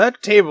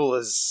 That table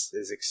is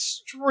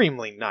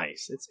extremely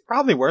nice. It's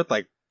probably worth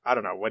like, I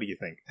don't know. What do you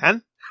think?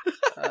 10?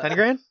 10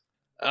 grand?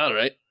 All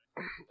right.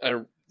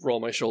 I roll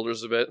my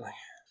shoulders a bit.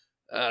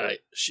 All right.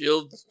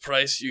 Shield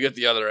price, you get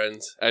the other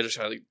end. I just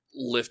kind of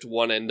lift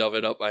one end of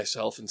it up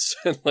myself and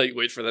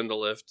wait for them to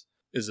lift.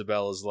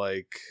 Isabella's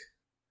like,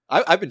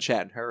 I've been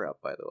chatting her up,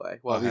 by the way,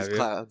 while Oh, these have you?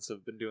 clowns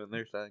have been doing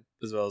their thing.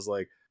 Isabella's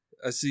like,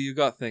 I see you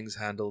got things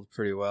handled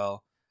pretty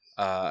well.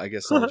 I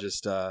guess I'll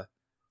just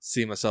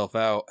see myself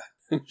out.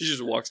 She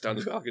just walks down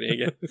the balcony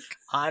again.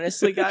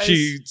 Honestly, guys,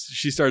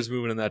 She starts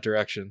moving in that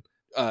direction.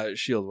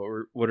 Shield,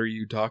 what are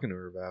you talking to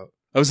her about?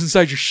 I was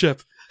inside your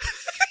ship.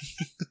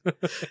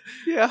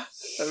 Yeah,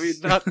 I mean,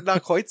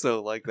 not quite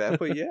so like that,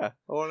 but yeah,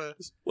 I want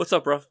to. What's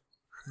up, bro?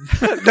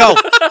 No,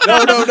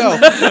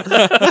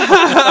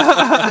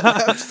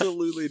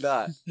 absolutely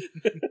not.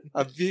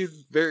 I'm being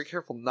very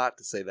careful not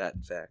to say that.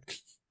 In fact,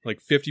 Like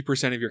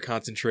 50% of your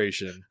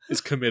concentration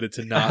is committed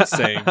to not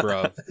saying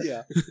bruv.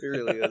 yeah, it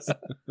really is.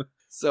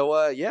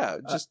 So,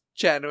 just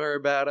chatting to her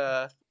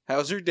about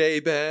how's her day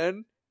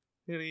been?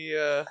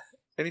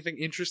 Anything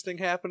interesting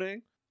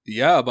happening?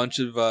 Yeah, a bunch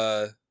of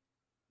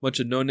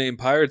no-name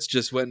pirates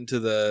just went into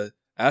the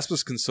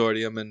Aspis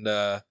Consortium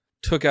and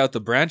took out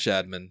the branch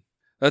admin.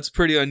 That's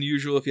pretty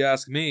unusual if you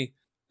ask me.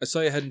 I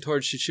saw you heading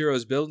towards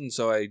Shichiro's building,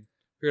 so I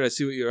figured I'd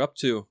see what you're up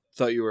to.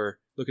 Thought you were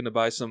looking to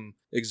buy some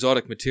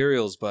exotic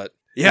materials, but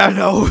Yeah,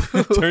 no.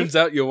 turns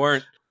out you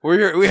weren't.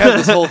 We have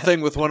this whole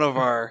thing with one of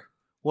our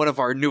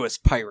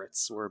newest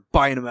pirates. We're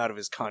buying him out of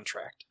his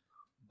contract.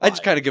 I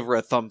just kind of give her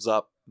a thumbs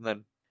up, and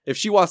then if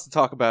she wants to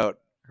talk about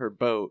her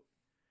boat,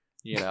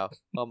 I'm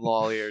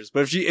all ears.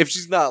 But if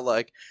she's not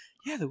like,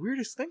 yeah, the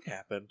weirdest thing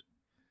happened,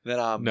 then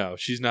No,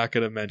 she's not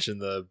going to mention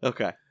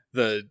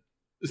the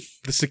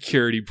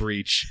security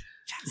breach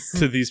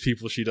to these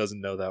people she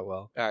doesn't know that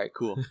well. All right,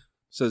 cool.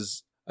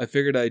 Says, I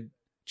figured I'd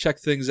check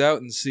things out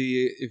and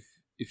see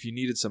if you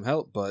needed some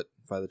help, but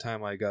by the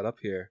time I got up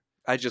here...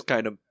 I just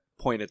kind of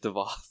point at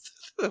Devoth,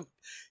 the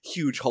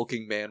huge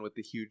hulking man with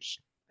the huge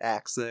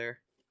axe there,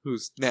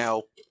 who's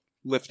now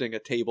lifting a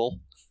table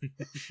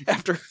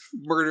after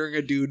murdering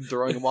a dude and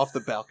throwing him off the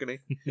balcony.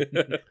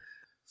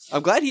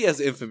 I'm glad he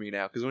has infamy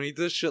now, because when he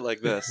does shit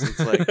like this, it's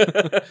like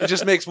it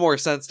just makes more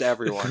sense to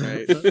everyone,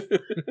 right?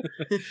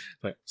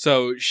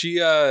 So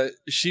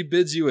she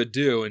bids you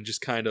adieu and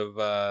just kind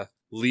of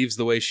leaves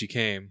the way she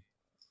came.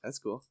 That's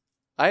cool.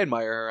 I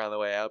admire her on the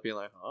way out, being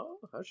like, "Oh,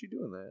 how's she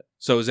doing that?"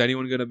 So is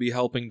anyone going to be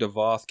helping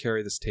Devoth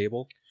carry this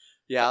table?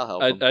 Yeah, I'll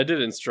help him. I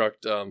did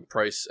instruct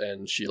Price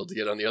and Shield to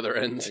get on the other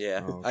end.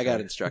 Yeah, Oh, I got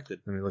okay. instructed.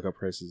 Let me look up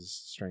Price's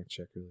strength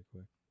check really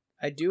quick.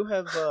 I do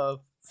have a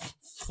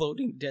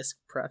floating disc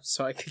prep,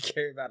 so I could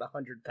carry about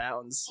 100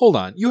 pounds. Hold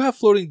on, you have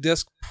floating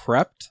disc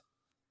prepped?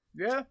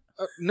 Yeah.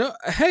 No,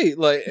 hey,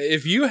 like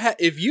if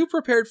you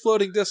prepared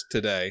floating disc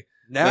today,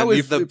 Now Then is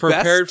you've the prepared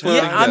best for time.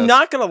 Floating Yeah, I'm disc.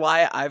 not gonna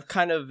lie. I've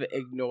kind of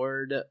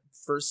ignored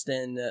first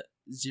and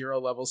 0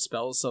 level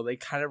spells, so they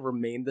kind of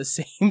remain the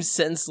same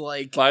since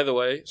like. By the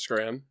way,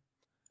 Scram,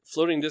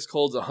 floating disc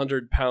holds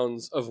 100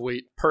 pounds of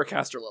weight per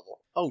caster level.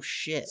 Oh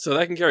shit! So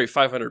that can carry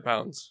 500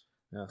 pounds.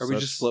 yeah, Are so we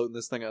that's- just floating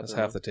this thing out? That's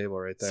the half the table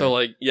right there. So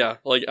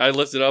I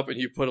lift it up and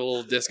you put a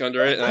little disc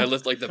under it, and I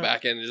lift the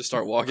back end and just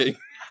start walking.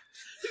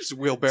 just it's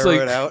wheelbarrow like,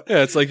 it out.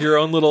 yeah, it's like your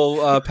own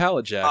little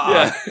pallet jack.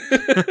 Yeah.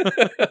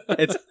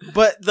 It's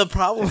But the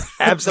problem,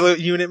 absolute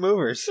unit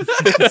movers.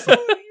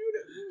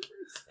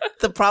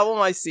 the problem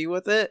I see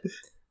with it,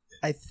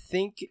 I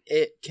think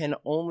it can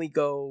only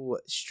go.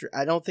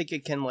 I don't think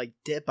it can like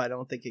dip. I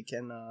don't think it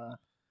can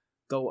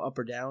go up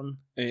or down.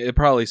 It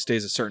probably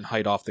stays a certain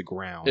height off the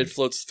ground. It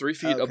floats 3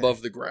 feet Okay.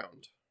 above the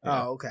ground.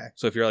 Yeah. Oh, okay,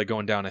 So if you're like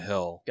going down a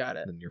hill, got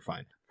it. then you're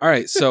fine. All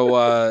right,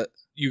 so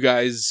you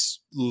guys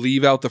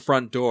leave out the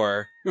front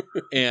door,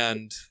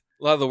 and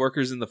a lot of the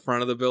workers in the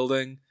front of the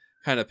building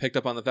kind of picked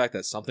up on the fact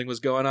that something was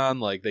going on.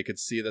 Like they could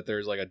see that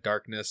there's like a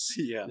darkness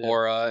Yeah.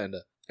 aura and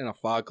a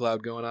fog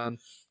cloud going on.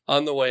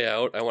 On the way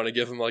out, I want to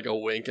give him a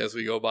wink as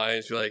we go by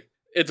and be like,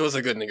 "It was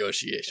a good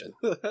negotiation."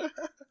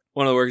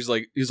 One of the workers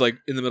he's like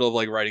in the middle of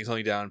like writing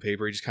something down on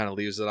paper. He just kind of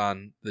leaves it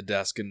on the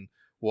desk and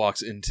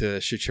walks into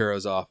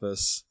Shichiro's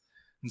office,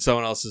 and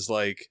someone else is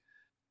like,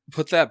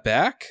 "Put that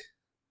back."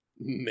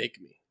 Make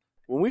me.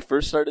 When we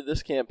first started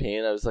this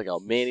campaign, I was like, "Oh,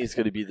 Manny's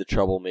going to be the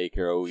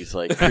troublemaker, always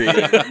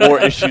creating more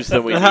issues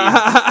than we need."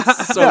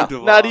 So No,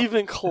 Devoth. not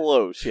even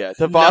close. Yeah,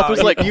 Devoth No,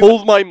 was like,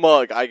 "Hold my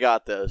mug, I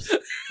got this."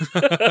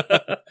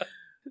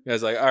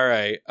 Guy's like, all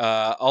right,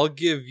 I'll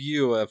give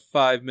you a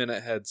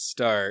 5-minute head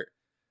start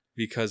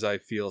because I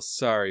feel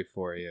sorry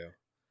for you.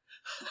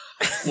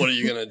 What are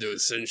you gonna do?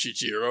 Send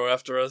Shichiro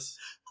after us?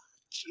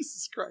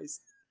 Jesus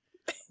Christ.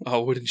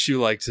 Oh, wouldn't you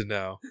like to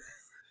know?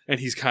 And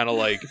he's kind of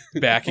like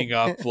backing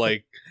up,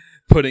 like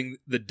putting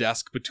the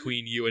desk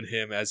between you and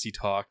him as he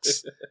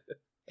talks.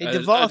 Hey, I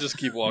Devoth. just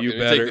keep walking. You and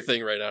better- take the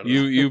thing right out of it.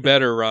 You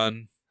better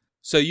run.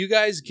 So you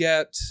guys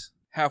get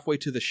halfway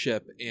to the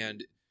ship,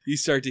 and you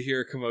start to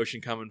hear a commotion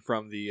coming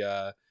from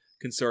the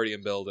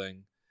consortium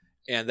building,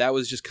 and that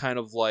was just kind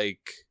of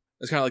like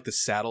the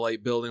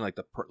satellite building, like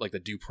the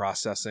due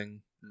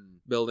processing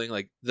building,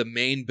 like the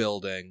main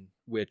building.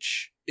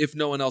 Which, if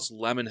no one else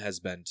Lemon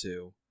has been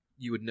to,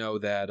 you would know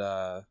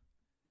that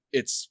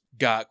it's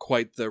got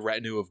quite the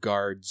retinue of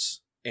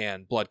guards,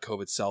 and Blood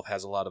Cove itself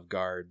has a lot of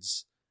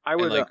guards. I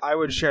would And, like- I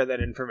would share that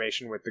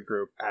information with the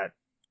group at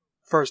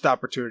first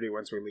opportunity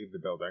once we leave the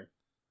building.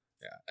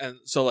 Yeah, and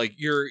so like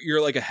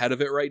you're like ahead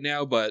of it right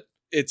now, but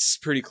it's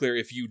pretty clear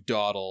if you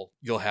dawdle,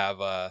 you'll have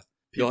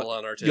People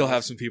on our table. you'll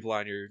have some people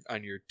on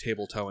your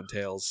table towing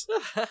tails.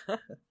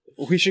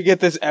 We should get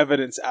this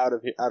evidence out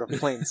of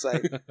plain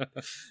sight.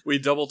 We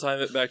double time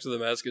it back to the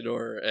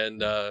Mascador,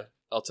 and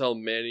I'll tell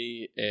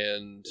Manny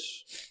and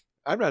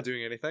I'm not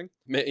doing anything.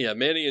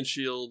 Manny and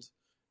Shield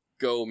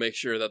go make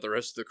sure that the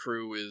rest of the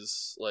crew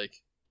is like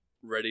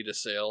ready to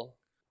sail.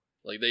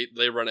 Like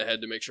they run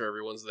ahead to make sure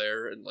everyone's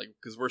there, and like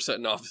because we're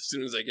setting off as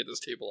soon as I get this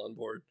table on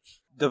board.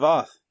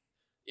 Devoth,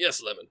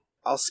 Yes, Lemon.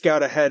 I'll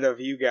scout ahead of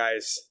you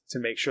guys to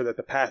make sure that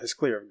the path is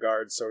clear of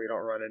guards so we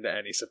don't run into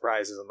any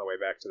surprises on the way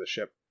back to the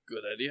ship.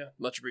 Good idea.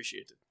 Much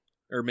appreciated.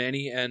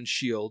 Manny and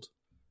Shield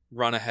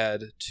run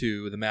ahead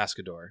to the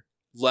Mascador.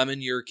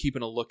 Lemon, you're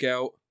keeping a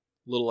lookout,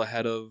 a little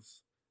ahead of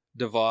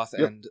Devoth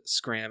Yep. and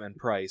Scram and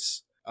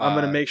Price. I'm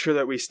going to make sure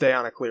that we stay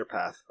on a clear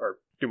path, or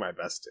do my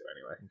best to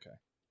anyway.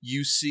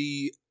 You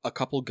see a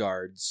couple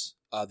guards.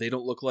 They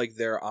don't look like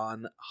they're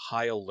on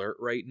high alert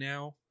right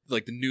now.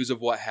 Like the news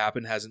of what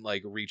happened hasn't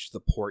like reached the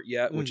port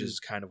yet, which is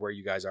kind of where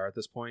you guys are at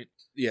this point.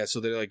 Yeah, so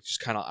they're like just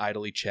kind of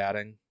idly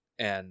chatting,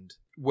 and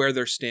where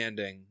they're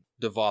standing,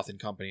 Devoth and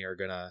company are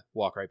gonna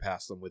walk right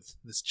past them with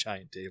this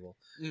giant table,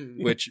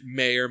 which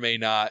may or may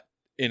not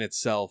in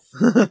itself.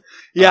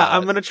 Yeah,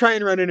 I'm going to try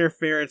and run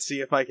interference, see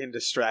if I can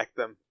distract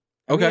them.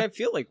 I mean, Okay, I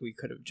feel like we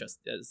could have just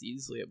as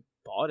easily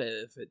bought it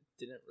if it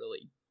didn't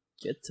really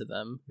get to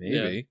them. maybe.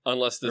 Yeah,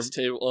 unless this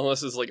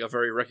is like a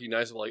very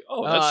recognizable, like,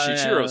 oh,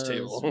 that's Shichiro's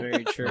table. That's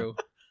very true.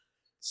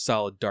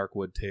 Solid dark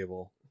wood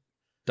table,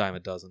 dime a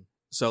dozen.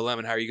 So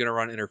Lemon, how are you gonna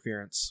run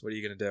interference? What are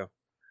you gonna do?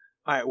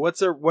 All right, what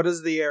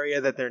does the area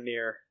that they're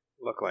near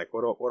look like?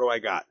 What do I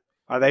got?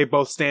 Are they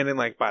both standing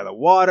like by the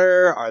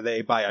water? Are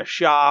they by a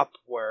shop?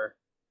 Where?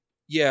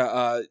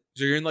 Yeah,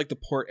 so you're in like the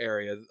port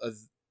area.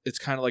 It's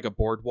kind of like a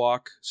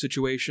boardwalk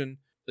situation.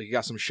 Like you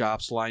got some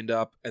shops lined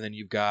up, and then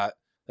you've got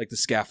like the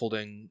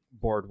scaffolding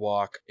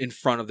boardwalk in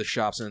front of the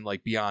shops, and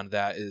like beyond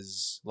that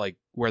is like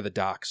where the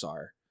docks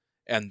are,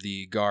 and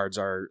the guards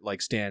are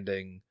like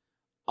standing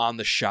on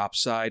the shop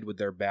side with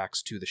their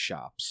backs to the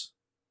shops,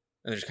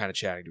 and they're just kind of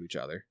chatting to each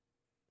other.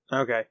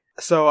 Okay,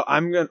 so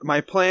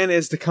my plan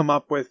is to come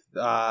up with.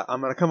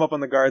 I'm gonna come up on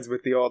the guards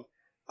with the old.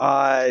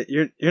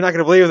 You're not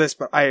gonna believe this,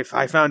 but I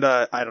found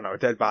a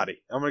dead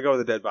body. I'm gonna go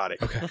with a dead body.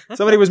 Okay.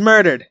 Somebody was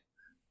murdered.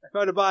 I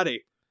found a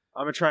body.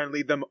 I'm gonna try and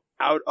lead them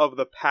out of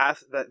the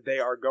path that they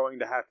are going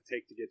to have to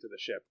take to get to the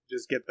ship.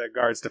 Just get the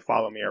guards to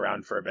follow me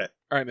around for a bit.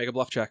 All right, make a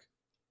bluff check.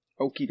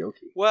 Okie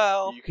dokie.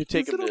 Well, You could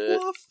take is him it a to-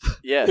 bluff?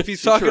 Yeah. If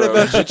he's Shichiro talking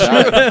about should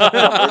Shichiro.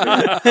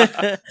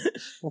 die.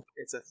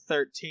 It's a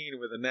 13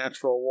 with a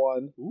natural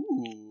 1.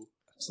 Ooh.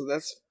 So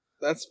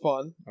that's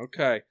fun.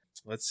 Okay.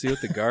 Let's see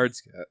what the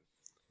guards get.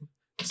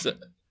 So,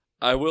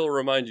 I will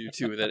remind you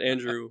too that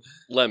Andrew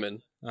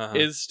Lemon Uh-huh.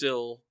 is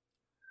still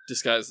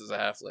disguised as a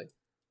halfling.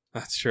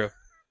 That's true.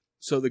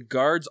 So the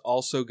guards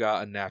also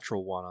got a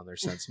natural 1 on their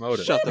sense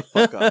motive. Shut the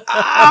fuck up.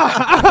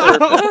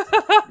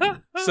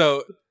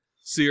 So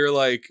you're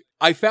like,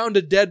 I found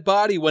a dead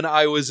body when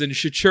I was in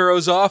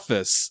Shichiro's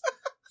office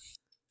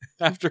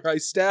after I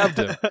stabbed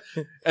him.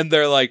 And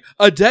they're like,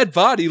 a dead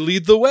body,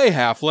 lead the way,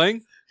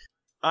 halfling.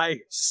 I,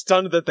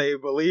 stunned that they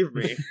believe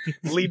me,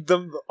 lead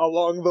them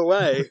along the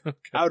way,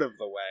 out of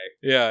the way,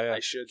 Yeah. I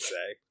should say.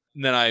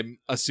 And then I'm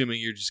assuming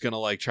you're just going to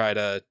like try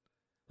to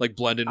like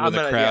blend in I'm with the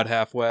gonna- crowd yeah.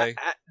 halfway.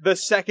 The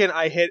second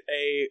I hit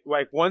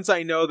once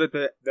I know that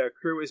the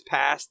crew is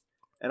passed,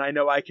 and I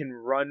know I can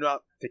run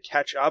up to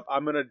catch up,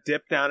 I'm going to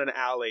dip down an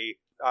alley,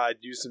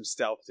 do some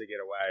stealth to get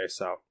away,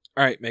 so.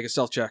 All right, make a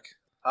stealth check.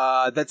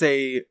 I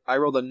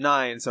rolled a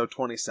 9, so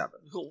 27.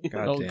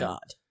 God Oh damn. God.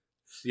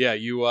 Yeah,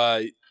 you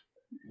hold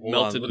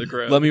Melt on. into the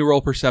crowd. Let me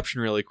roll perception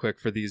really quick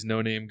for these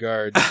no-name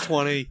guards.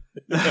 20.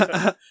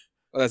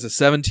 Oh, that's a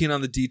 17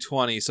 on the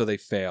D20, so they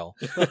fail.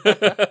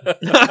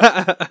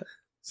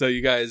 So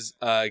you guys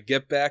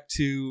get back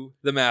to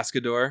the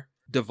Mascador.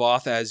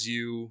 Devoth, as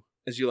you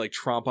like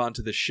tromp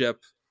onto the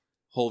ship,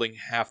 holding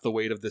half the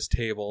weight of this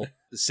table.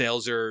 The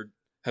sails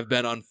have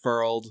been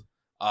unfurled.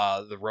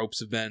 The ropes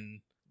have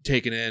been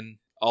taken in.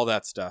 All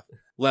that stuff.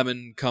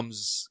 Lemon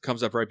comes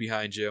up right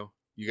behind you.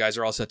 You guys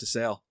are all set to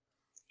sail.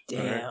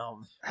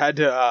 Damn. Had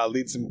to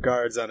lead some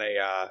guards on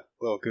a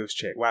little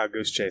wild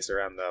goose chase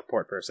around the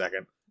port for a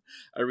second.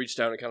 I reached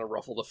down and kind of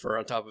ruffled the fur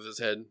on top of his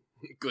head.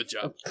 Good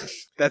job.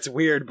 That's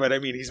weird, but I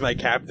mean, he's my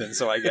captain,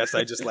 so I guess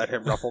I just let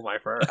him ruffle my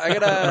fur. I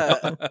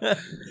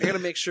gotta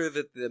make sure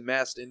that the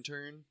masked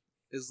intern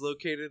is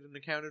located and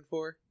accounted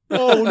for.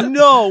 Oh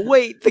no!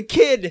 Wait, the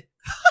kid.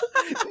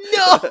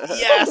 No.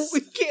 Yes.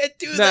 We can't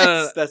do this.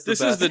 No. That's the This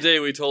best. is the day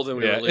we told him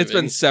we were Yeah, leaving. it's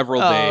been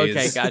several Oh, days.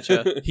 okay,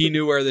 gotcha. He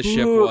knew where the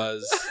ship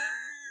was,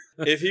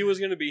 If he was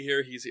going to be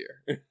here, he's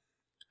here.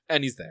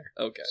 and he's there.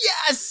 Okay.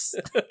 Yes.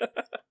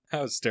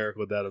 How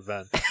hysterical would that have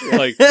been?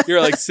 Like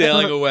you're like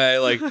sailing away,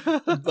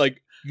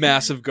 like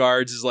massive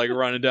guards is like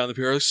running down the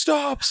pier, like,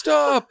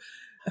 stop.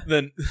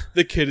 Then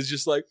the kid is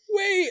just like,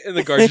 wait, and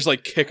the guards just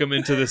like kick him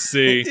into the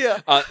sea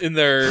in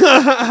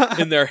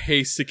their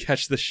haste to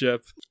catch the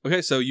ship.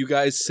 Okay, so you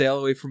guys sail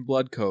away from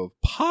Blood Cove,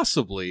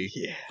 possibly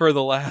for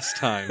the last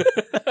time.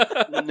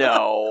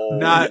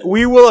 No.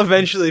 We will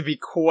eventually be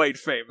quite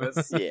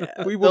famous.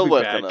 Yeah. We will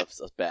They'll be look back.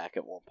 us back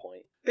at one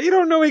point. They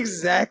don't know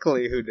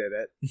exactly who did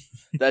it.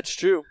 That's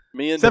true.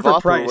 Me and Except for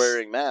Devoth were Price.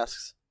 wearing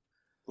masks.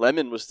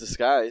 Lemon was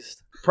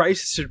disguised.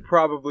 Price should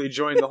probably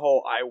join the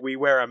whole we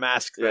wear a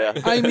mask thing.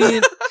 Yeah. I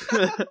mean,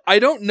 I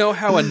don't know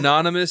how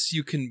anonymous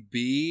you can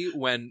be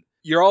when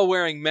you're all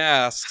wearing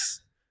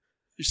masks,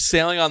 you're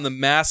sailing on the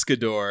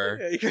Mascador,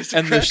 Yeah, you guys are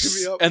and cracking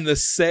me up. the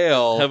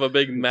sail Have a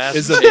big mask.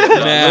 is a tape on them.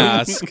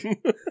 mask.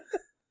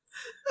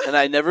 And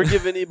I never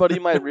give anybody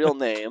my real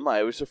name. I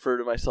always refer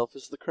to myself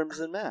as the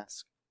Crimson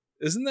Mask.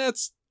 Isn't that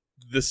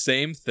the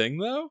same thing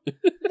though?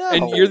 No.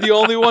 And you're the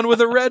only one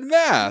with a red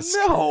mask.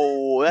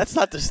 No, that's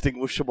not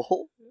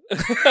distinguishable.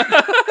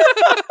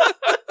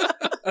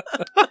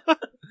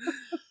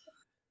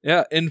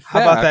 Yeah, in fact,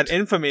 How about that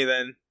infamy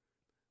then?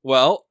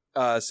 well,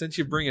 since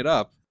you bring it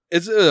up,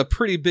 it's a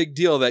pretty big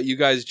deal that you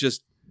guys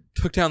just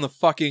took down the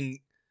fucking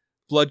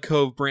Blood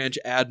Cove branch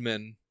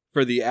admin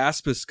for the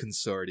Aspis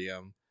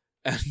Consortium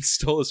and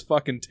stole his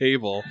fucking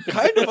table.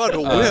 Kind of on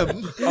a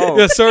whim.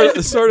 Yeah, sort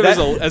of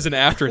as an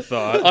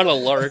afterthought. On a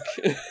lark.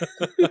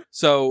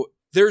 So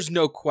there's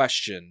no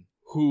question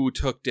who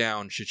took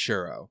down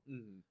Shichiro.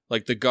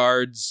 Like the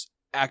guards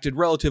acted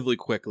relatively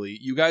quickly.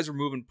 You guys were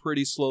moving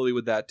pretty slowly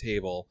with that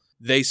table.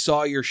 They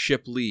saw your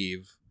ship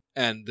leave,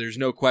 and there's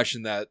no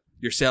question that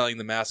you're sailing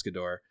the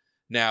Mascador.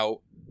 Now,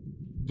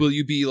 will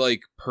you be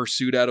like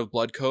pursued out of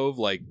Blood Cove?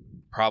 Like,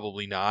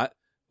 probably not.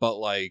 But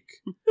like,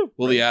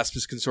 will the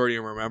Aspis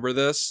Consortium remember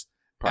this?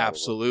 Probably.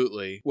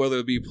 Absolutely. Will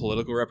there be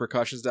political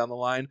repercussions down the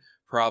line?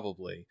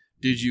 Probably.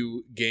 Did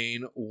you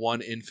gain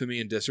one infamy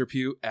and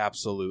disrepute?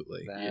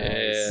 Absolutely.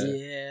 Yeah.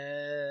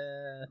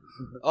 Yeah.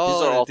 All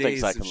These are all days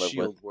things I of can live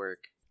shield with. work.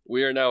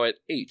 We are now at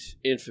 8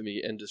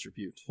 infamy and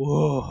disrepute.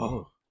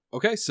 Whoa.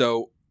 Okay,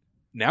 so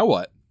now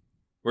what?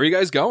 Where are you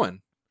guys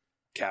going?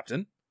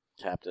 Captain?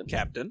 Captain.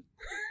 Captain?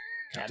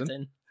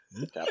 Captain.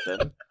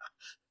 Captain.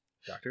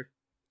 Doctor?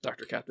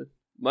 Dr. Captain.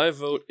 My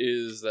vote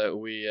is that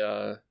we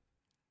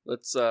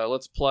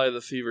let's ply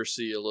the Fever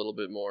Sea a little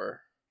bit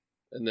more,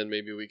 and then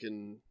maybe we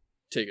can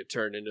take a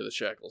turn into the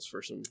shackles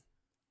for some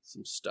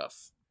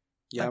stuff.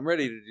 Yeah, I'm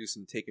ready to do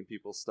some taking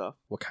people's stuff.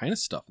 What kind of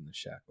stuff in the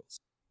shackles?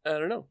 I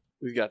don't know.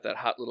 We've got that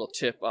hot little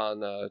tip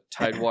on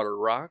Tidewater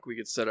Rock. We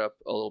could set up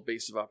a little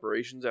base of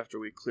operations after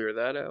we clear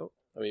that out.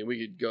 I mean, we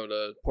could go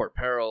to Port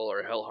Peril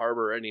or Hell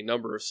Harbor, any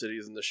number of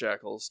cities in the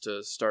shackles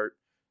to start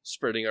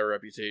spreading our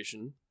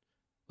reputation.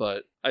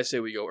 But I say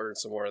we go earn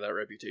some more of that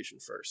reputation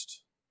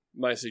first.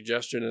 My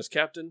suggestion as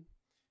captain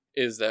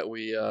is that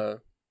we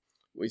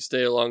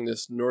stay along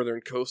this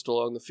northern coast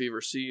along the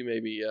Fever Sea,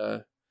 maybe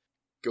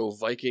go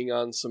Viking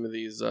on some of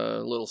these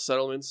little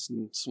settlements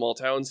and small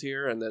towns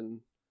here, and then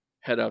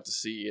head out to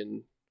sea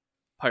and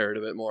pirate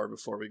a bit more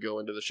before we go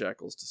into the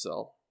shackles to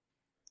sell.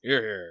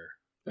 Here.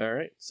 All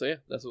right, so yeah,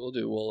 that's what we'll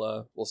do.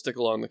 We'll stick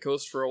along the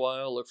coast for a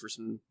while, look for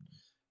some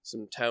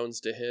towns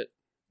to hit,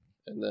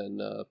 and then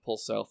pull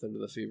south into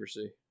the Fever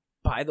Sea.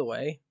 By the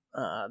way,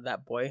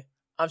 that boy,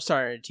 I'm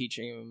starting to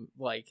teaching him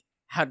like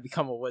how to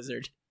become a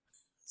wizard.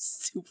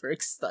 Super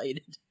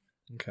excited.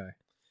 Okay.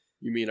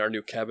 You mean our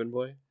new cabin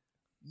boy?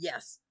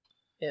 Yes.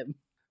 Him.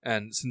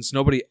 And since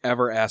nobody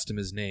ever asked him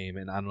his name,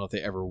 and I don't know if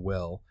they ever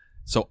will,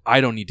 so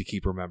I don't need to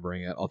keep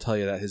remembering it, I'll tell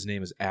you that his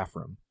name is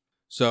Afram.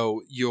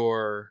 So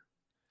you're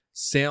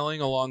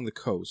sailing along the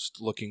coast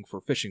looking for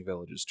fishing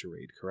villages to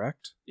raid,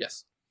 correct?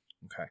 Yes.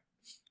 Okay.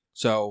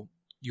 So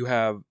you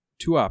have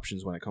two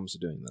options when it comes to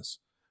doing this.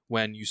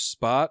 When you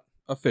spot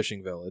a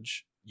fishing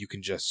village, you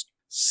can just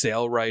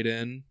sail right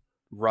in,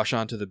 rush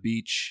onto the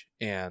beach,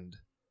 and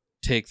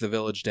take the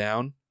village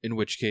down, in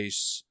which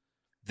case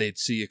they'd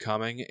see you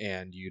coming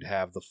and you'd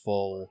have the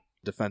full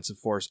defensive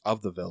force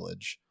of the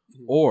village.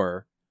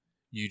 Or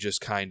you just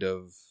kind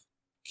of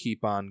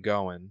keep on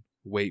going,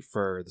 wait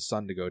for the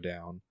sun to go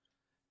down,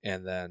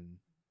 and then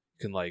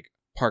you can like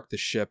park the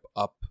ship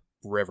up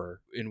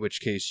river, in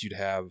which case you'd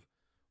have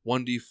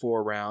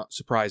 1d4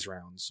 surprise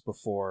rounds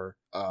before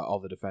all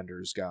the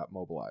defenders got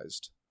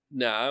mobilized.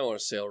 Nah, I want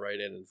to sail right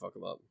in and fuck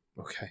them up.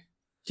 Okay.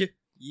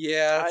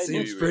 Yeah, I it knew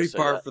seems you were pretty gonna say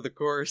par that. for the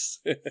course.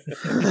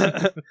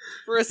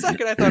 For a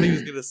second, I thought he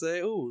was going to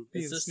say, oh,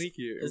 being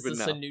sneaky. Is but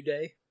this no. a new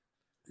day?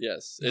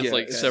 Yes, it's Yeah,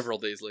 like it's- several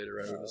days later,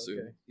 I would Oh, assume.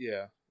 okay.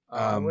 Yeah.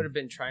 I would have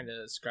been trying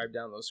to scribe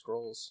down those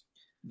scrolls.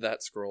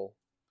 That scroll.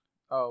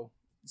 Oh,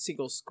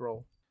 single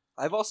scroll.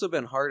 I've also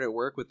been hard at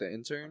work with the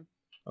intern.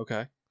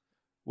 Okay.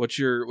 What's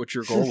your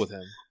goal with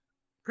him?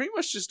 Pretty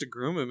much just to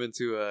groom him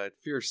into a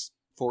fierce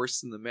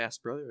force in the Mass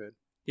Brotherhood.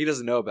 He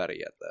doesn't know about it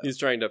yet, though. He's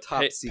trying to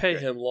Top pay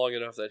secret. him long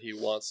enough that he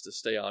wants to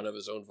stay on of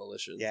his own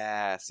volition.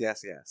 Yes.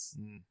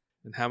 Mm.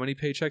 And how many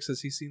paychecks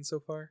has he seen so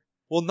far?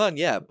 Well, none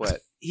yet,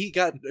 but he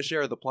got a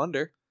share of the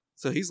plunder,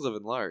 so he's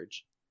living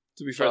large.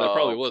 To be fair, that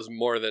probably was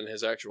more than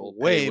his actual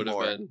Way pay would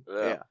more. have been.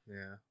 Yeah.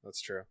 Yeah,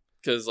 that's true.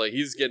 Because like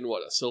he's getting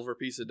what, a silver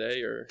piece a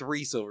day or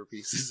 3 silver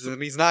pieces,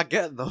 and he's not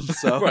getting them,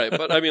 so... right,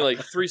 but I mean like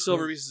 3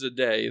 silver pieces a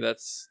day,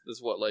 that's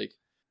what, like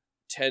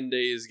 10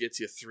 days gets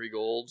you 3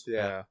 gold.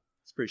 Yeah.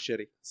 It's pretty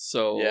shitty.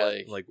 So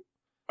Yeah. like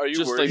Are you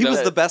Just worried? like He was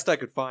that- the best I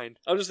could find.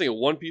 I'm just thinking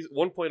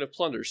one point of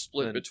plunder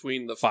split And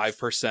between the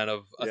 5%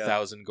 of Yeah.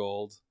 1,000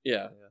 gold.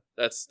 Yeah.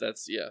 That's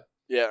yeah.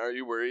 Yeah, are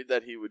you worried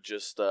that he would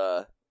just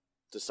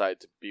decide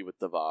to be with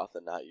the Voth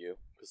and not you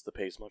because the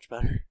pay's much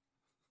better?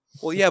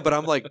 Well, yeah, but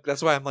I'm like,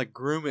 that's why I'm like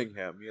grooming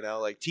him, you know,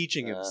 like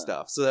teaching him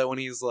stuff, so that when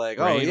he's like,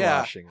 oh yeah,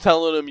 Brainwashing him.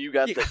 Telling him you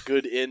got the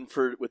good in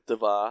for with the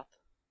Voth.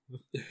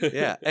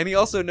 yeah, and he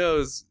also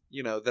knows,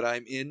 you know, that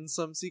I'm in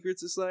some secret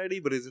society,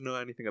 but he doesn't know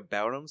anything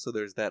about him, so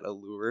there's that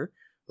allure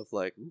of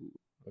like, ooh,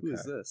 who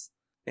is Okay. this?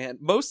 And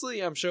mostly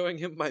I'm showing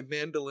him my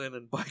mandolin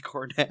and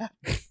bicorn hat.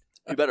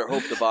 You better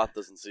hope the Voth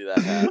doesn't see that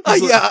hat.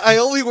 Yeah, I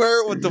only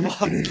wear it when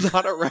Devon's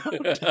not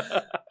around.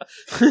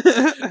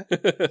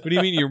 What do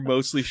you mean you're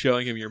mostly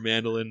showing him your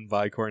mandolin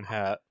Vicorn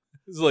hat?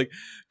 It's like,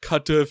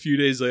 cut to a few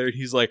days later, and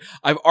he's like,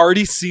 I've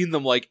already seen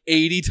them like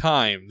 80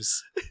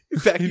 times. In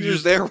fact, he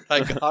was there when I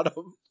got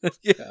him.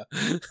 Yeah.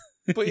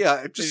 But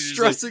yeah, I'm just He's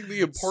stressing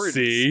the importance.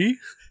 See?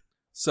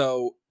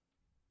 So,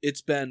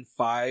 it's been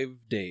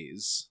 5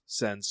 days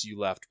since you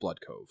left Blood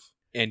Cove,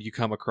 and you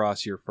come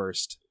across your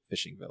first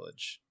fishing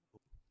village.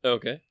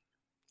 Okay.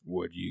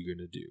 What are you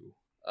gonna do?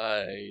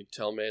 I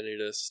tell Manny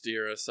to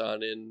steer us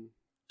on in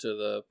to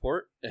the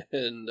port,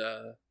 and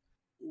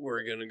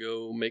we're gonna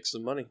go make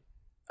some money.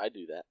 I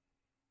do that.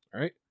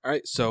 All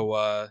right.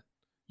 So,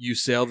 you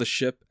sail the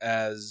ship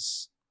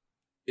as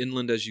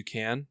inland as you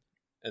can,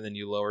 and then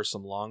you lower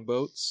some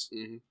longboats,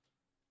 Mm-hmm.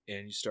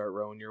 and you start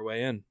rowing your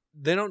way in.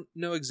 They don't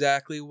know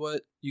exactly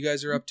what you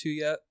guys are up to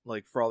yet.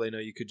 Like, for all they know,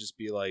 you could just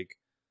be like,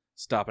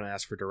 stop and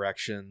ask for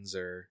directions,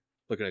 or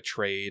looking at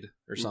trade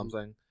or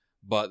something.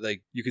 But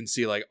like, you can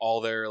see like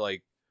all their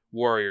like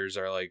warriors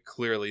are like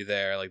clearly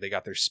there. Like, they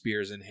got their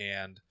spears in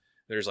hand.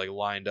 They're just like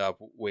lined up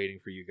waiting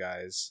for you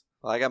guys.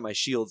 Well, I got my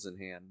shields in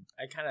hand.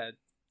 I kind of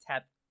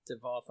tapped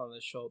Devoth on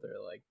the shoulder,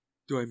 like,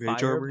 Do I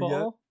mage armor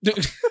yet?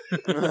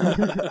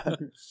 fireball?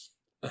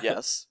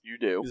 Yes, you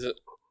do. Is it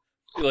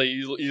like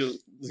you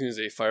gonna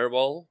say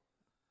fireball?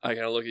 I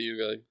kind of look at you,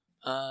 and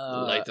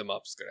go, light them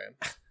up, Scram.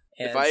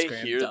 If I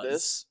hear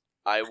this,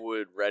 I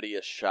would ready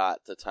a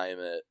shot to time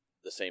it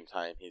the same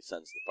time he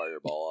sends the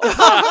fireball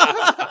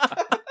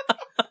off.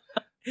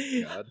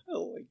 God.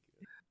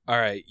 All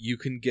right, you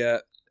can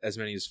get as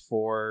many as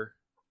 4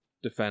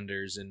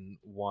 defenders in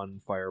one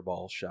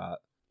fireball shot.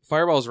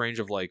 Fireball's range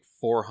of like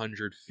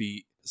 400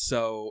 feet.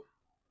 So,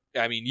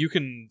 I mean, you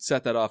can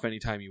set that off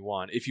anytime you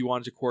want. If you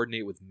wanted to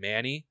coordinate with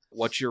Manny,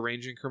 what's your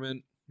range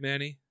increment,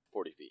 Manny?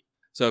 40 feet.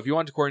 So if you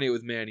want to coordinate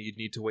with Manny, you'd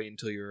need to wait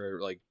until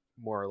you're like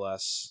more or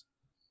less.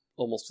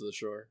 Almost to the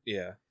shore.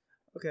 Yeah.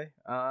 Okay.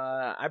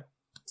 I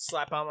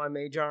slap on my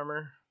mage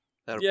armor.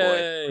 That boy.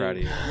 Yay! Proud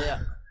of you. Yeah.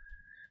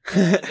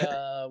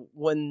 And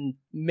when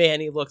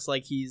Manny looks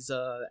like he's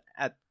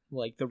at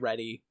like the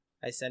ready,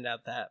 I send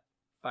out that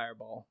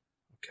fireball.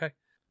 Okay.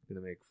 I'm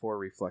going to make 4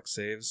 reflex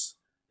saves.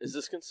 Is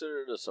this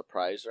considered a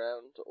surprise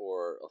round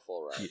or a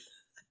full round? Yeah.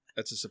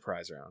 That's a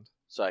surprise round.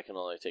 So I can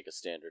only take a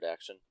standard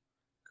action?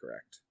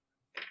 Correct.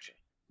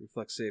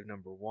 Reflex save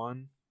number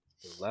 1,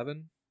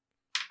 11,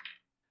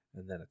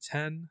 and then a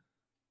 10,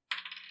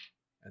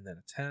 and then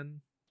a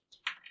 10,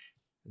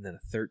 and then a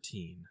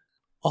 13.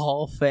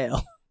 All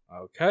fail.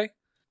 Okay.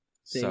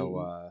 So,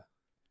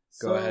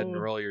 Ding. go ahead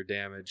and roll your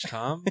damage,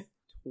 Tom.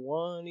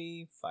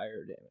 20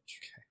 fire damage.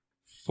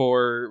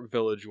 4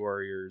 village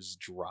warriors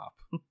drop.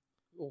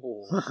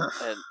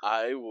 And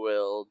I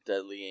will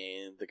deadly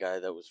aim the guy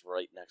that was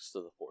right next to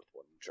the 4th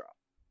one and drop.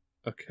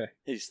 Okay.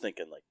 He's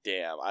thinking like,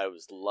 damn, I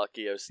was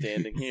lucky I was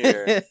standing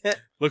here.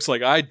 Looks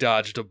like I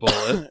dodged a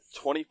bullet.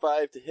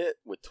 25 to hit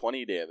with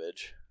 20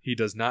 damage. He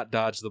does not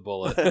dodge the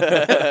bullet.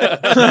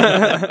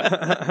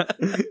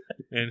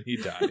 And he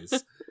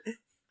dies.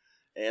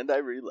 And I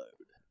reload.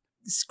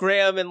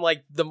 Scram in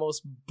like the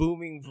most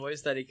booming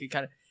voice that he could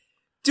kind of.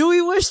 Do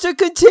we wish to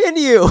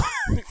continue?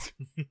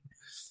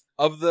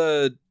 Of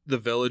the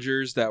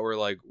villagers that were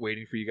like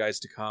waiting for you guys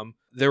to come,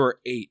 there were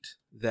 8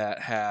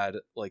 that had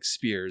like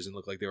spears and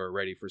looked like they were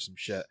ready for some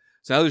shit.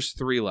 So now there's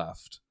 3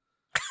 left.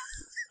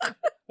 I'm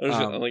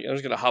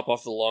just gonna hop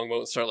off the longboat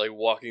and start like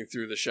walking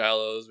through the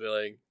shallows. Be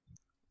like,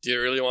 do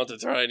you really want to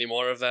try any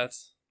more of that?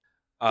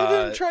 They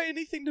didn't try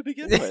anything to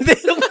begin They with.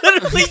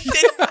 literally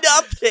did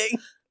nothing.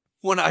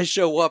 When I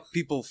show up,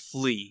 people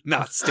flee,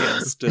 not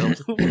stand still.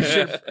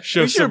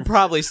 Show we some should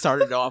probably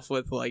start it off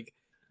with like,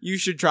 you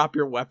should drop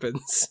your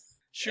weapons.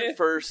 Shoot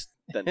first,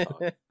 then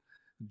talk.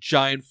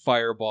 giant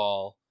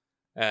fireball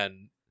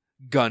and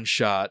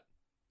gunshot.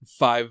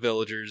 5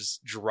 villagers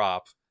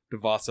drop.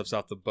 Devoth steps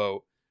off the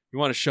boat. You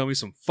want to show me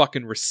some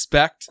fucking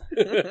respect?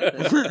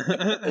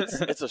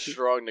 It's a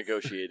strong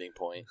negotiating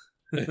point.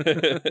 All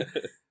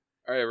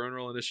right, everyone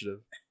roll initiative.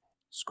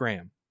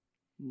 Scram.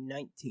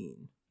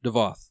 19.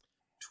 Devoth.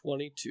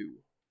 22.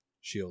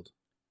 Shield.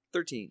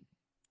 13.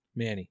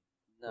 Manny.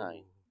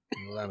 9.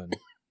 Lemon.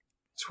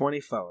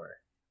 24.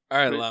 All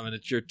right, Lemon,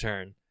 it's your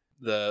turn.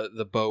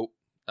 The boat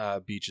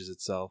beaches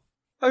itself.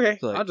 Okay,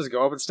 So, like- I'll just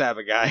go up and stab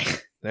a guy.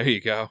 There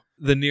you go.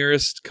 The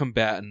nearest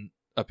combatant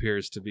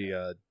appears to be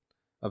a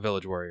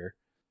village warrior.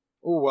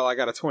 Oh, well, I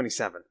got a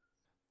 27.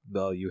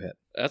 Bell, you hit.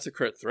 That's a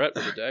crit threat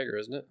with a dagger,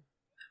 isn't it?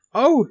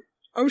 Oh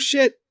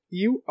shit.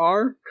 You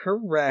are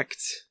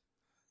correct.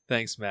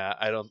 Thanks, Matt.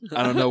 I don't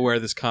know where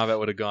this combat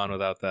would have gone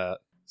without that.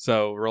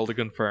 So roll to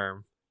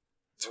confirm.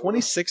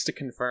 26 to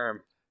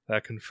confirm.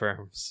 That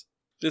confirms.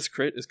 This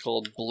crit is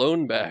called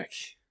Blown Back.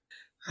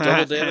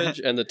 Double damage,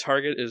 and the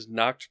target is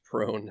knocked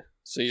prone.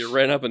 So you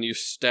ran up and you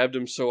stabbed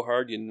him so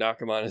hard you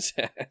knock him on his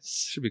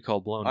ass. Should be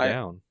called blown I-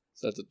 down.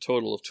 So that's a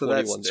total of So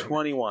 21 that's damage.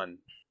 21.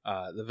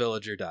 The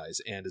villager dies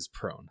and is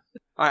prone.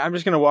 I'm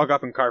just going to walk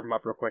up and carve him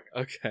up real quick.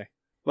 Okay.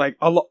 Like,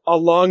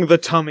 along the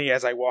tummy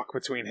as I walk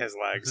between his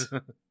legs.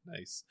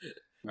 Nice.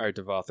 All right,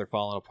 Devoth, they're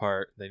falling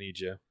apart. They need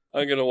you.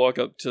 I'm going to walk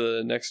up to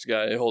the next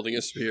guy holding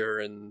a spear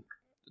and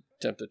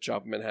attempt to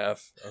chop him in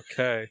half.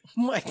 Okay.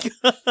 Oh my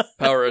god.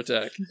 Power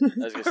attack. I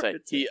was going to say,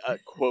 he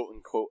quote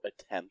unquote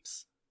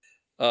attempts.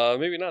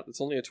 Maybe not.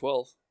 It's only a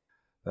 12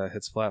 That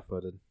hits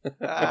flat-footed. Oh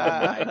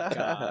my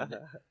god.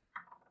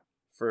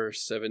 for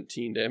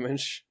 17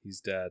 damage. He's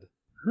dead.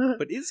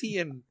 But is he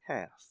in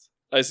half?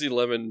 I see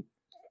Lemon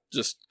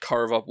just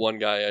carve up one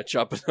guy. I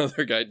chop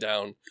another guy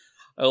down.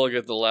 I look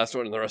at the last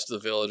one and the rest of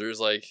the villagers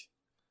like,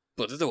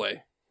 put it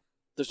away.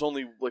 There's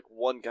only like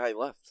one guy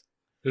left.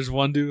 There's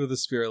one dude with a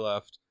spear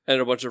left,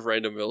 And a bunch of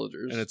random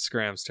villagers. and it's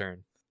Scram's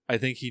turn. I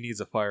think he needs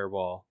a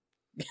fireball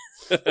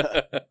I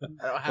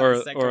don't have or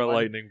a second a one.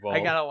 lightning bolt. I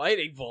got a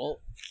lightning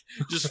bolt.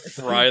 Just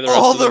fry the rest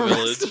All of the the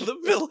village. rest of the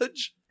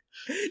village.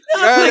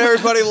 All right,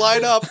 everybody,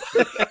 line up.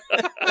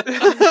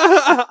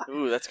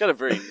 Ooh, that's got a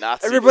very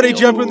Nazi Everybody feel.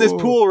 jump in this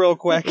pool real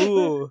quick.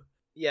 Ooh.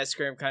 Yeah,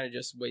 Scram kind of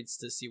just waits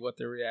to see what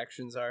their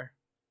reactions are.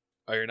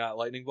 Oh, you're not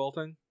lightning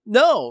bolting?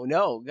 No,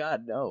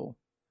 God, no.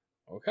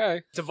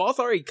 Okay. Devoth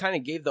already kind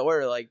of gave the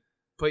order, like,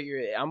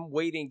 I'm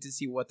waiting to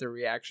see what their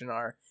reaction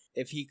are.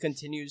 If he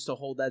continues to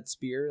hold that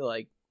spear,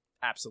 like,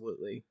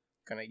 absolutely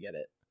gonna get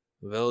it.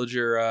 The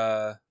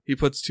villager, he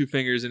puts 2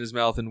 fingers in his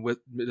mouth and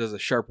does a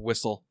sharp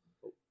whistle.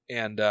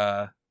 And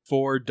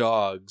 4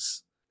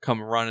 dogs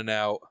come running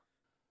out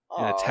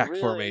in Aw, attack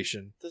really?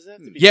 formation. Does it have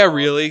to be Yeah, dogs?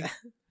 really?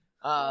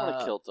 I want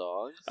to kill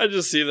dogs. I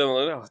just see them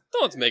like, oh,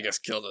 don't make us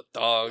kill the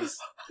dogs.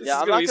 This Yeah,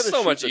 is I'm going not to be gonna so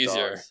shoot much the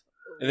easier. dogs.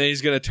 And then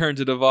he's going to turn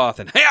to Devoth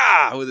and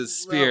hi with his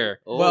spear.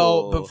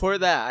 Well, Oh. before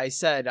that, I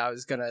said I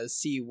was gonna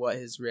see what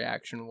his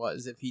reaction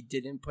was. If he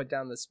didn't put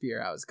down the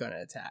spear, I was gonna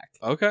attack.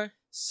 Okay.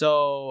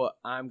 So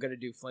I'm gonna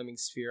do flaming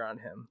sphere on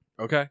him.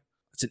 Okay.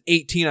 It's an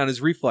 18 on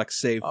his reflex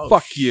save. Oh,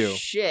 Fuck you.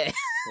 Shit.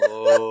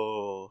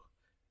 Oh.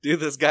 Dude,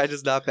 this guy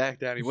does not back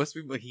down. He must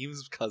be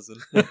Mahim's cousin.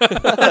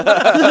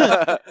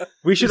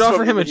 We should He's offer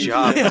from him a the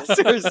job. Yeah,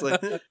 seriously.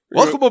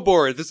 Welcome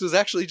aboard. This was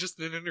actually just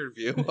an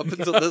interview up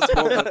until this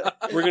moment.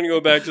 We're going to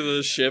go back to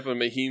the ship, and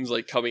Mahim's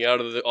like coming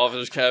out of the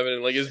officer's cabin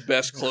in like his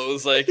best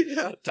clothes, like,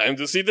 Yeah. time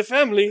to see the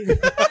family.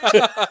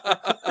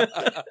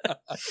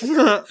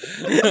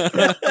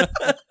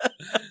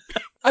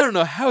 I don't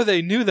know how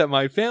they knew that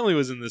my family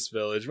was in this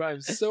village, but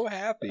I'm so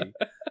happy.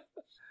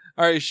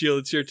 All right, Shield,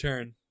 it's your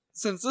turn.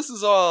 Since this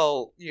is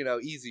all,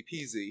 easy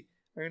peasy,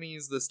 I'm going to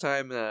use this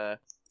time to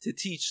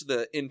teach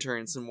the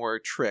intern some more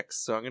tricks.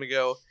 So I'm going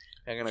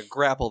to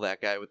grapple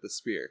that guy with the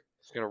spear.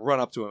 I'm going to run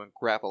up to him and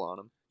grapple on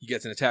him. He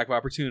gets an attack of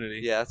opportunity.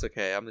 Yeah, that's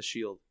okay. I'm the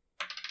shield.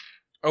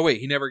 Oh, wait,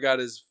 he never got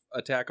his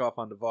attack off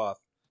on Devoth,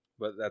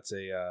 but that's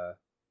a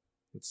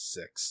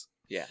 6.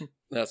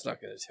 That's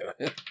not going to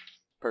do it.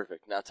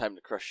 Perfect. Now time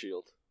to crush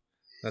shield.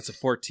 That's a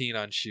 14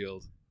 on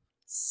Shield.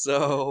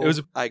 So It was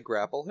a- I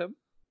grapple him.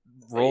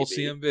 Roll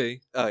Maybe.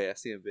 CMB. Oh, yeah,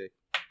 CMB.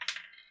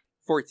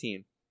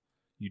 14.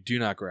 You do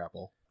not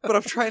grapple. But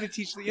I'm trying to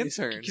teach the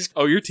intern.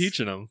 Oh, you're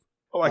teaching him.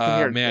 Oh, I can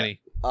hear it. Manny.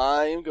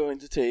 I am going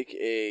to take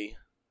a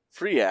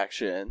free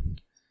action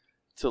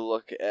to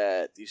look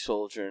at the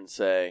soldier and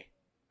say,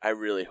 I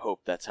really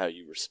hope that's how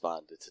you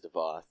responded to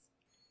Devoth.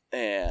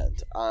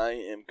 And I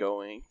am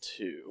going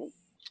to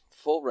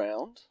full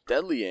round,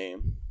 deadly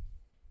aim,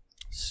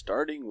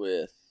 starting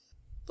with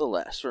the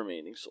last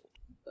remaining soldier.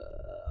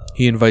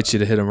 He invites you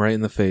to hit him right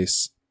in the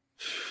face.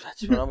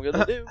 That's what I'm going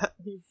to do.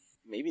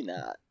 Maybe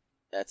not.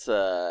 That's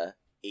 8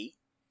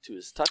 to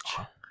his touch.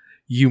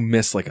 You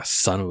miss like a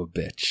son of a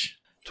bitch.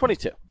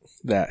 22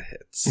 That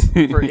hits.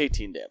 for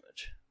 18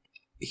 damage.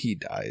 He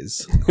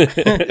dies. Yeah,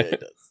 he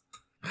does.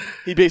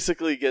 He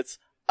basically gets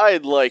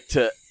I'd like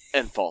to,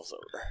 and falls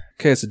over.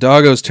 Okay, it's the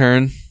doggo's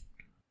turn.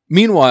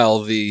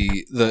 Meanwhile,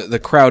 the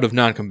crowd of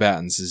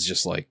non-combatants is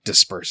just like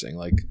dispersing.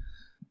 Like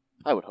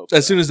I would hope.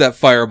 as soon as that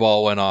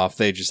fireball went off,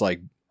 they just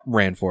like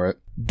ran for it.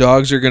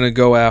 Dogs are gonna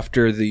go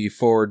after the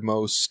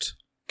forwardmost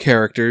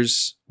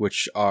characters,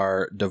 which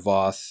are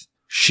Devoth,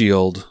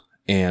 Shield,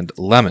 and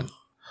Lemon.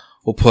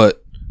 We'll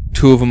put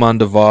 2 of them on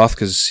Devoth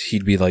because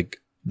he'd be like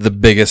the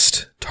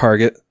biggest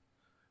target.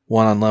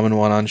 1 on Lemon,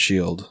 1 on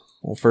Shield.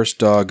 Well, first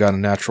dog got a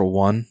natural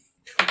 1,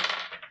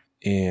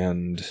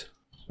 and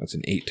that's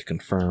an 8 to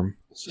confirm.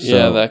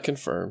 Yeah, that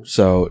confirms.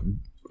 So,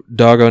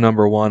 doggo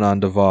number 1 on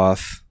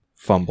Devoth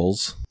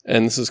fumbles.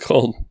 And this is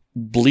called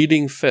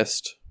Bleeding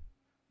Fist.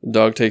 The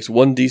dog takes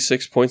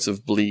 1d6 points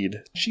of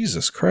bleed.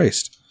 Jesus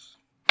Christ.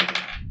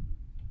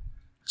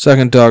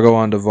 Second doggo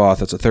on Devoth,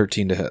 that's a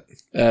 13 to hit.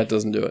 That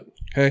doesn't do it.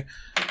 Okay.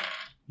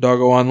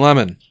 Doggo on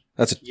Lemon,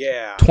 that's a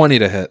Yeah. 20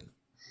 to hit.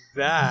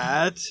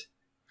 That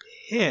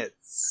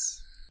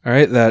hits.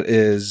 Alright, that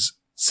is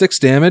 6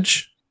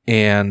 damage,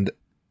 and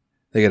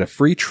they get a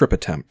free trip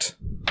attempt.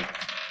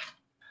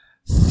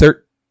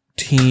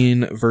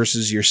 13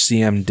 versus your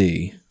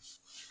CMD.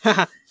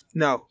 Haha.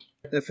 No.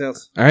 That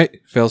fails. Alright,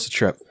 fails the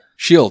trip.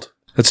 Shield,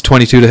 that's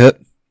 22 to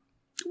hit.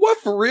 What,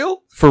 for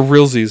real? For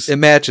realsies. It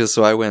matches,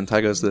 so I win.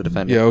 Ty goes to the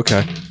defender. Yeah,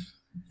 okay.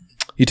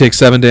 You take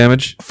 7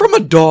 damage. From a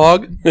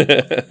dog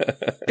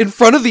in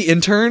front of the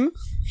intern?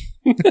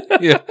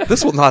 Yeah.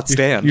 This will not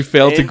stand. You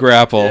fail to And-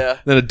 grapple. yeah.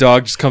 Then a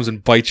dog just comes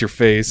and bites your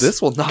face.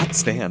 This will not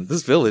stand.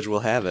 This village will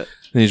have it.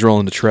 And he's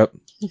rolling the trip.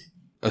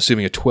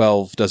 Assuming a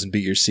 12 doesn't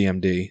beat your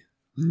CMD.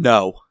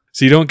 No.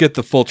 So you don't get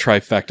the full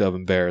trifecta of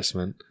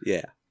embarrassment.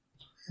 Yeah.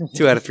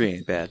 2 out of 3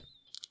 ain't bad.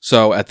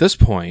 So at this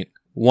point,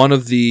 one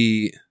of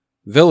the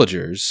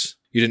villagers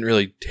you didn't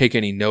really take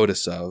any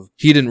notice of.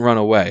 He didn't run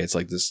away. It's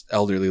like this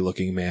elderly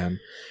looking man.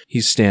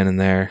 He's standing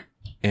there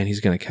and he's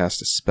going to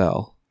cast a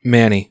spell.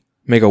 Manny,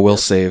 make a will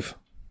save.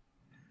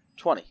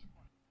 20.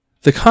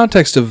 The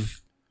context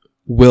of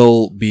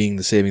will being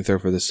the saving throw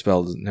for this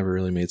spell never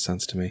really made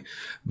sense to me.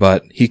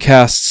 But he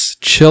casts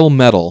Chill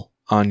Metal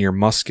on your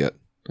musket,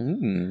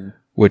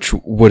 which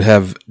would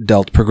have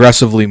dealt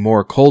progressively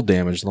more cold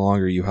damage the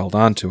longer you held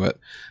on to it.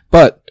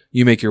 But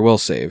you make your will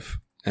save,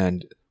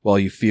 and while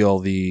you feel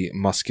the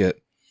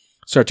musket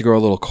start to grow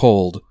a little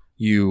cold,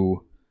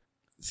 you,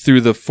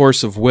 through the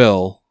force of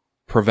will,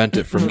 prevent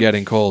it from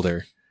getting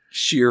colder.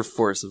 Sheer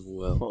force of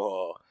will.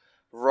 Oh,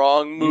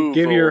 wrong move,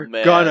 Give your old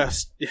man.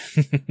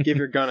 give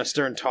your gun a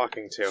stern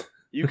talking to.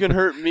 You can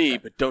hurt me,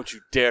 but don't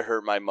you dare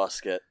hurt my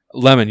musket.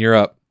 Lemon, you're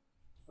up.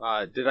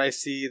 Did I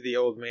see the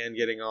old man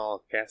getting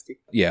all casty?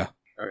 Yeah.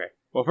 Okay.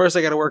 Well, first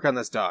I got to work on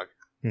this dog.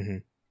 Mm-hmm.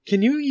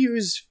 Can you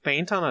use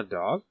feint on a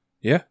dog?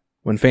 Yeah.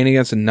 When feigning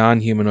against a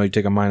non-humanoid, you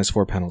take a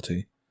 -4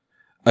 penalty.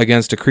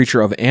 Against a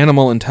creature of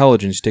animal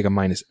intelligence, you take a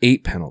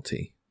 -8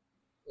 penalty.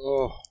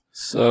 Oh.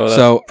 So that's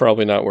So,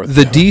 probably not worth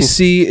The it.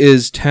 DC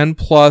is 10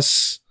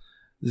 plus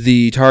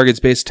the target's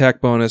base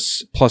attack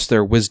bonus plus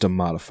their wisdom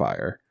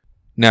modifier.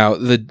 Now,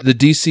 the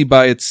DC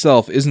by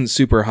itself isn't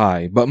super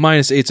high, but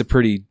 -8's a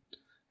pretty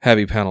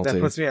heavy penalty.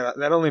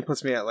 That only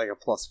puts me at like a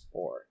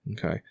 +4.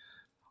 Okay.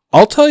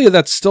 I'll tell you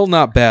that's still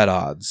not bad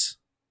odds.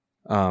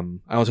 I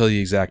won't tell you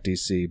the exact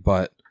DC,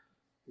 but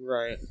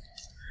Right.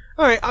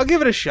 All right, I'll give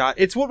it a shot.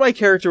 It's what my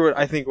character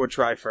would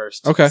try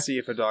first. Okay. To see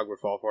if a dog would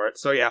fall for it.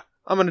 So yeah,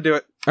 I'm gonna do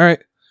it. all right.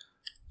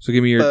 So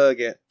give me your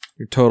Bug it.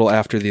 total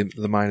after the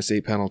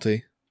 -8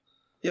 penalty.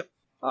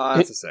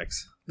 That's a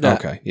 6.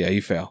 Okay. Yeah,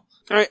 you fail.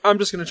 All right, I'm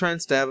just gonna try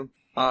and stab him.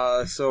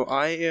 So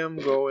I am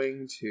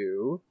going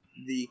to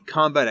the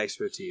combat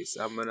expertise.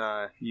 I'm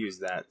gonna use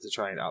that to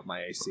try and up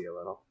my AC a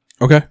little.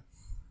 Okay.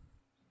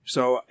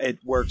 So it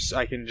works.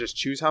 I can just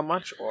choose how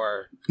much,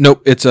 or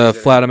Nope, it's a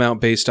flat amount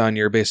based on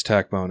your base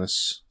attack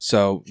bonus.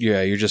 So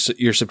yeah,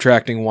 you're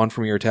subtracting 1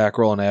 from your attack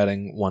roll and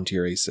adding 1 to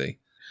your AC,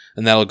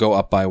 and that'll go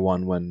up by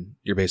 1 when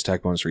your base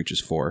attack bonus reaches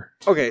 4.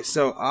 okay.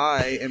 So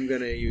I am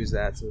gonna use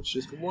that. So it's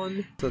just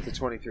 1. So it's a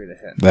 23 to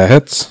hit. That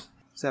hits.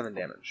 7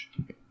 damage.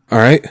 All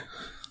right.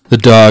 The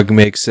dog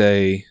makes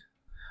a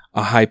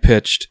high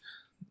pitched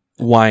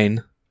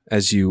whine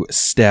as you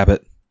stab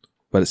it,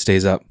 but it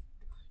stays up.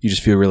 You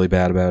just feel really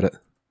bad about it.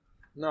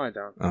 No, I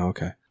don't. Oh,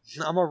 okay.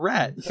 I'm a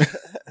rat.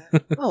 I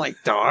don't like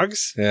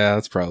dogs. Yeah,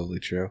 that's probably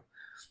true.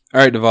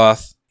 All right,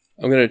 Devoth.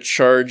 I'm going to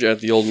charge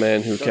at the old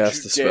man who Don't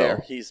cast you the dare.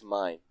 spell. He's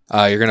mine.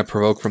 You're gonna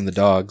provoke from the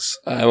dogs.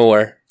 I'm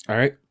aware. All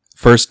right.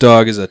 First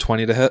dog is a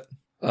 20 to hit.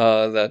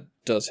 That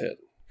does hit.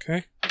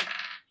 Okay.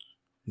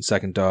 The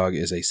second dog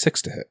is a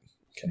 6 to hit.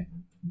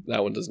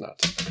 That one does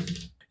not.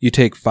 You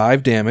take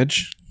 5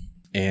 damage,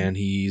 and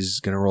he's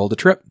gonna roll the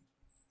trip.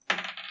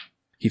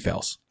 He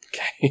fails.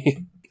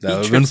 Okay. That would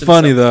have trips been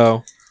funny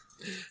though.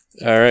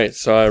 All right,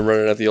 so I run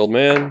it at the old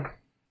man,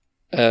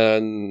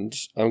 and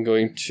I'm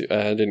going to...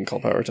 I didn't call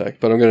power attack,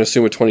 but I'm going to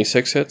assume a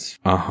 26 hits.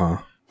 Uh-huh.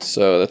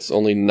 So that's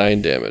only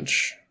 9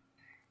 damage,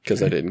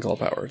 because I didn't call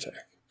power attack.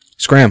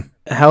 Scram.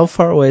 How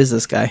far away is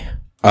this guy?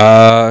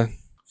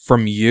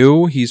 From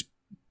you, he's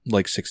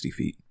like 60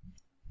 feet.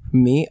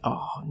 Me?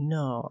 Oh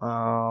no.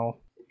 Oh,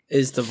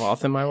 is the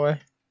Voth in my way?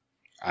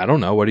 I don't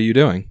know. What are you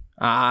doing?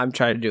 I'm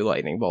trying to do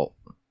lightning bolt.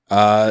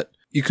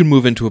 You can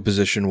move into a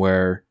position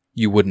where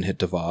you wouldn't hit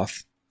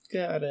Devoth.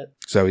 Got it.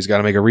 So he's got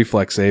to make a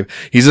reflex save.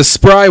 He's a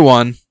spry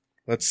one.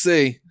 Let's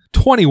see.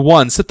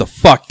 21. Sit the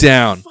fuck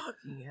down.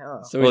 Fucking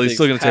hell. So Well, he he's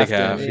still takes gonna take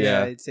half. damage.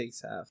 Yeah. It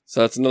takes half.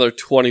 So that's another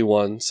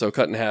 21. So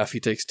cut in half, he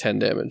takes 10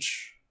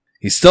 damage.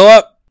 He's still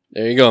up.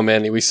 There you go,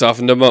 Manny. We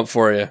softened him up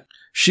for you.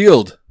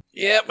 Shield.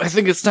 Yep, I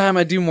think it's time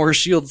I do more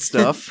shield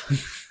stuff.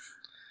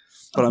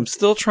 But I'm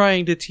still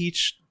trying to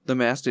teach the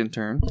masked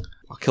intern.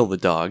 I'll kill the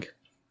dog.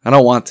 I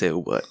don't want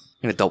to, but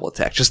I'm going to double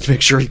attack just to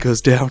make sure he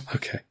goes down.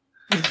 Okay.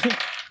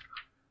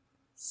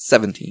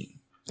 17.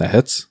 That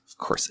hits. Of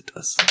course it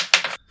does.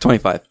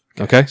 25.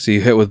 Okay. So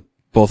you hit with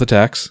both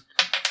attacks.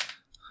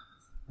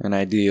 And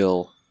I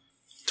deal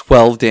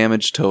 12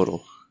 damage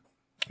total.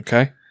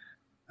 Okay.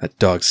 That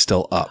dog's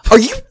still up. Are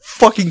you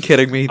fucking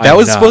kidding me? That I'm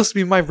was not. supposed to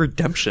be my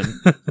redemption.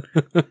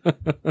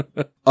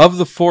 Of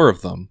the 4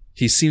 of them,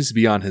 he seems to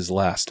be on his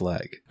last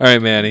leg. All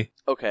right, Manny.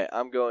 Okay,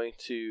 I'm going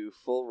to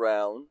full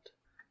round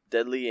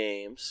deadly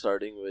aim,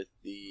 starting with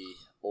the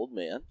old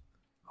man.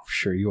 Oh,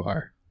 sure you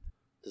are.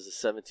 Does a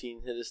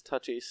 17 hit his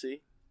touch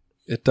AC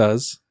It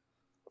does.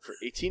 for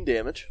 18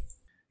 damage?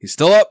 He's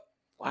still up.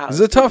 Wow, He's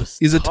this a tough. dude is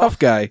He's a tough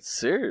guy.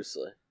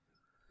 Seriously.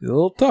 He's a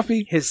little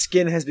toughy. His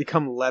skin has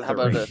become How leathery.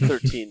 about a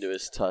 13 to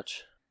his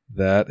touch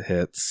That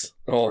hits.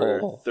 for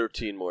Oh.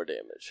 13 more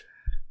damage?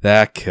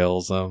 That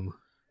kills him.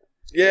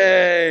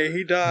 Yay,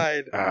 he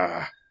died.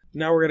 Ah.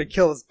 Now we're gonna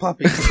kill his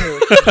puppies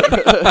too.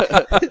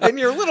 And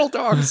your little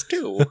dogs,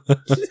 too.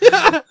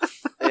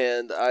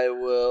 And I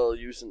will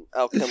use an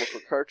alchemical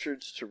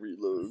cartridge to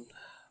reload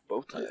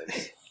both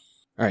times.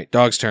 All right,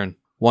 dog's turn.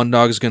 One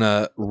dog's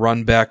gonna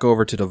run back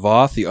over to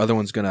Devoth. The other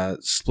one's gonna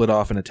split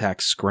off and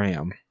attack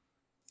Scram.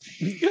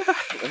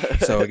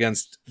 So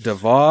against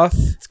Devoth,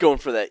 It's going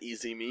for that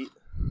easy meat.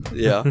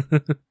 Yeah.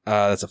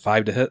 that's a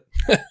 5 to hit.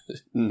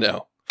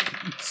 No.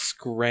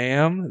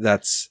 Scram,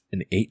 that's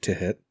an 8 to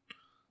hit.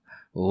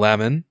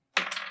 Lemon,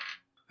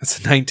 that's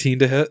a 19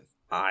 to hit.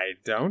 I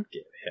don't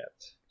get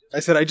hit. I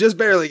said I just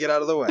barely get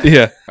out of the way.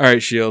 Yeah. All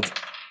right, Shield.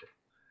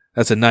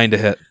 That's a 9 to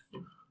hit.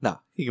 No,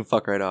 he can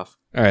fuck right off.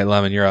 All right,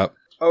 Lemon, you're up.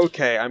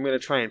 Okay, I'm gonna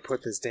try and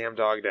put this damn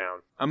dog down.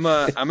 I'm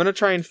gonna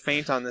try and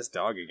faint on this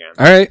dog again.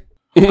 All right.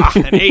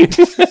 An 8.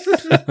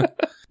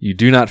 You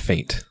do not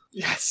faint.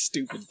 Yeah,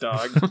 stupid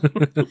dog.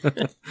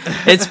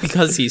 It's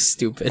because he's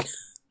stupid.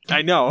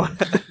 I know.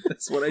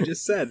 That's what I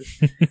just said.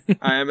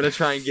 I'm gonna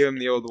try and give him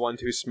the old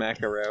 1-2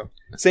 smackaroo.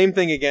 Same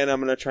thing again. I'm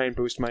gonna try and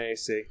boost my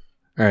AC.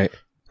 All right.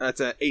 That's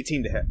a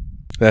 18 to hit.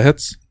 That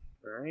hits.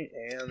 All right,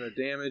 and the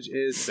damage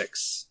is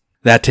 6.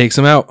 That takes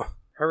him out.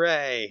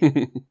 Hooray!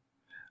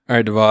 All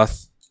right,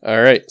 Devoth.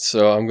 All right,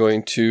 so I'm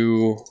going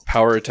to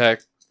power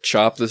attack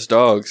chop this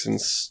dog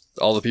since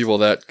all the people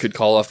that could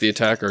call off the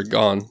attack are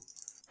gone.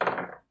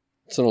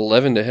 It's an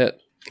 11 to hit.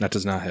 That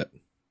does not hit.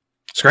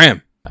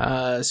 Scram.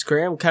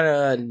 Scram kind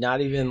of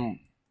not even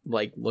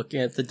like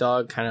looking at the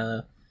dog, kind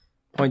of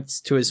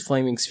points to his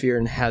flaming sphere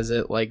and has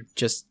it like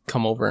just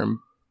come over and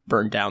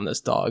burn down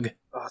this dog.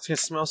 Oh, it's gonna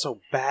smell so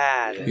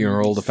bad. You gonna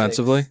roll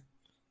defensively?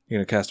 You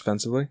gonna cast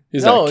defensively?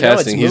 He's No, not no, it's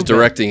casting, he's movement.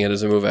 directing it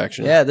as a move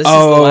action. Yeah, this is the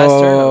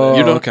last turn of it.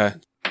 You don't. Okay.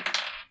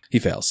 He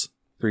fails.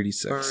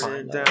 3d6.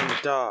 Burn down the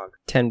dog.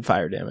 10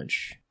 fire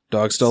damage.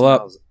 Dog's still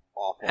up. Smells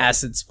awful.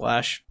 Acid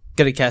splash.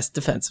 Gonna cast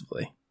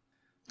defensively.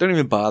 Don't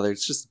even bother.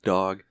 It's just a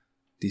dog.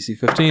 DC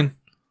 15.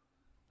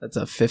 That's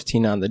a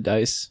 15 on the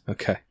dice.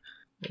 Okay.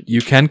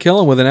 You can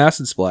kill him with an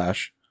acid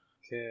splash.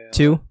 Okay.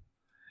 2.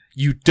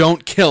 You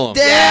don't kill him.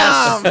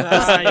 Damn! You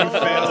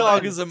failed.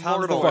 Dog is Tom's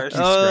immortal. the worst.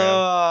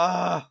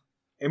 Uh,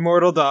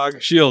 Immortal dog.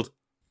 Shield.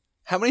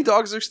 How many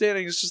dogs are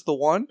standing? It's just the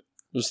one?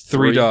 There's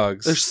 3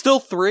 dogs. There's still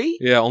 3?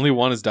 Yeah, only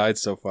one has died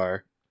so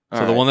far. So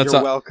All the right. one that's You're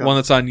on, welcome. one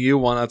that's on you,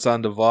 one that's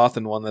on Devoth,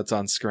 and one that's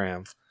on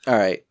Scram. All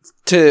right.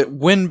 To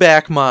win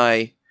back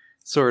my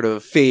sort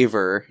of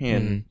favor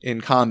in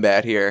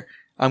combat here,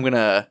 I'm going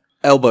to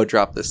elbow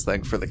drop this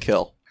thing for the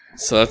kill.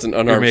 So that's an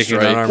You're unarmed making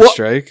strike. an unarmed What?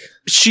 strike.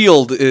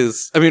 Shield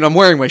is... I mean, I'm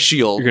wearing my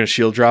shield. You're gonna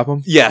shield drop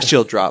him. Yeah,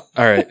 shield drop.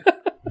 All right,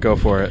 go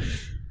for it.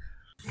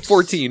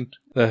 14.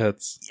 That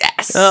hits.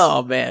 Yes!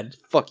 oh, man.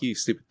 Fuck you,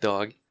 stupid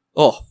dog.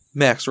 Oh,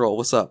 max roll.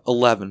 What's up?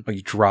 11. Oh,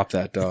 you drop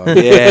that dog.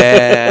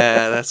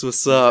 Yeah, that's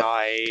what's up.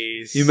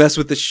 Nice. You mess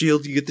with the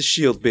shield, you get the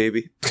shield,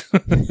 baby.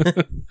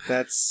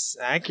 That's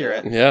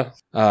accurate. Yeah.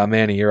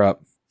 Manny, you're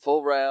up.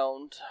 Full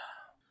round.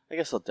 I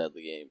guess I'll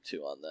deadly aim 2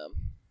 on them.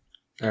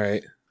 All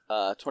right.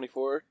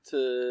 24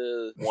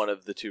 to one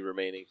of the 2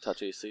 remaining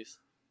touch ACs.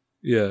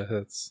 Yeah,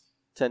 that's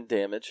 10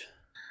 damage.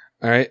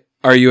 all right.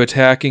 Are you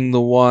attacking the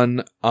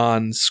one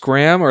on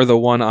Scram or the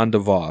one on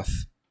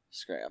Devoth?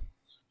 Scram.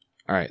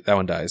 All right, that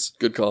one dies.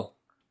 Good call.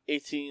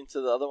 18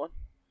 to the other one.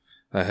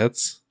 That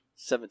hits.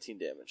 17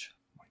 damage.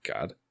 Oh my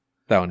God,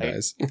 that one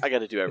dies. I got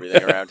to do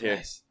everything around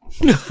here.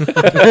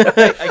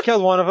 I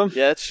killed one of them.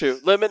 Yeah, that's true.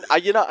 Lemon,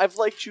 I've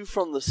liked you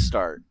from the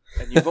start,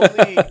 and you've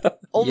only Yeah.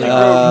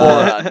 grown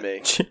more on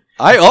me.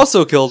 I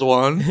also killed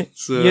one.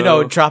 So. You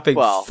know, dropping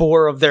Well,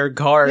 4 of their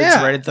guards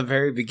Yeah. right at the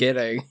very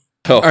beginning.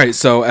 Oh. All right,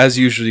 so as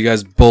usual, you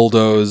guys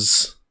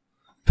bulldoze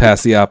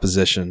past the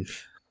opposition.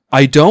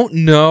 I don't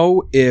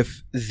know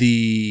if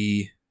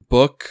the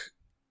book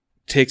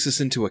takes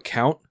this into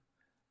account.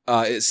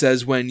 It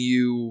says when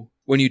you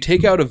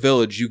take out a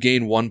village, you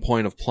gain 1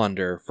 point of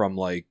plunder from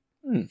like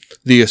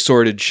the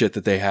assorted shit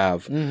that they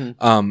have.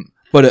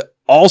 But it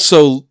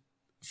also,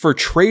 for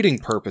trading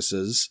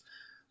purposes,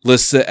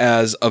 lists it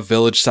as a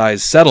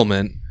village-sized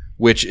settlement,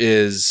 which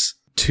is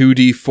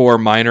 2d4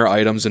 minor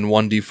items and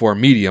 1d4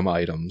 medium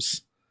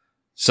items.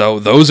 So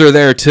those are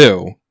there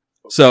too.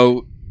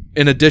 So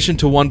in addition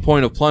to 1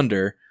 point of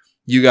plunder,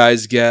 you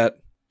guys get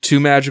 2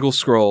 magical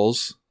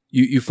scrolls.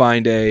 You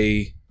find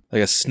a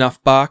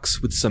snuff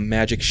box with some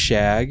magic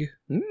shag,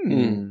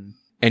 and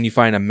you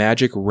find a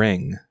magic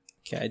ring.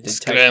 Okay, I detect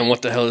Scram,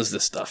 what the hell is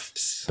this stuff?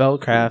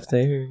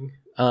 spellcrafting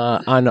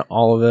on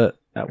all of it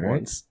at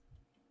once.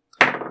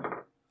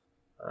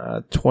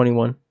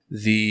 21.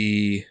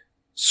 The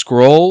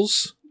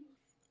scrolls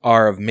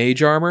are of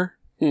mage armor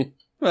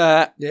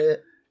Yeah.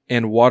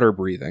 and water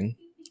breathing,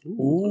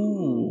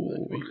 Ooh.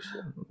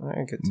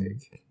 I could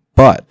take.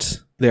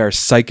 but they are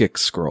psychic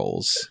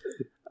scrolls.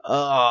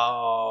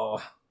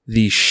 Oh.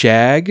 The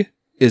shag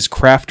is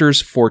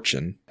crafter's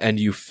fortune, and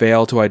you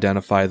fail to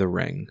identify the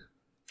ring.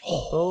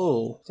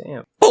 Oh.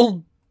 Damn.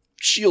 Oh,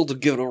 shield to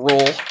give it a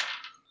roll.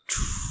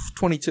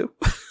 22.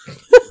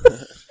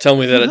 Tell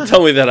me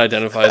that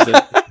identifies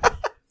it.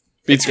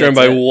 Beat Scram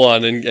by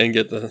 1 and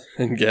get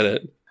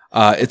it.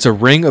 It's a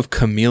ring of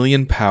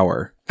chameleon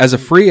power. As a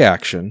free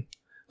action,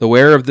 the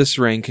wearer of this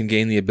ring can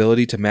gain the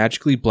ability to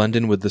magically blend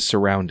in with the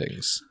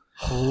surroundings.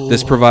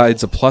 This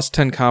provides a plus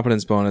 10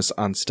 competence bonus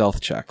on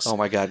stealth checks. Oh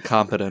my god,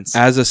 competence.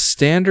 As a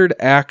standard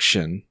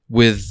action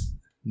with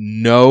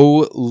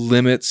no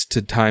limits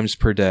to times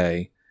per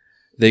day,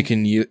 they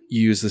can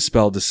use the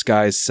spell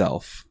Disguise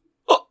Self.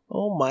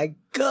 Oh my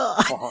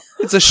god.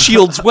 It's a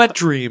shield's wet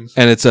dream.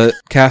 And its a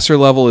caster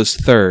level is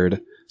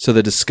 3rd, so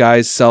the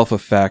Disguise Self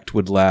effect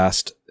would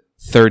last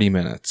 30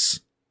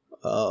 minutes.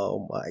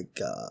 Oh my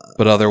god.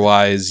 But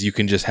otherwise, you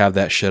can just have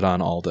that shit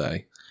on all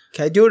day.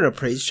 Can I do an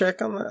appraise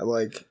check on that?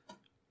 Like,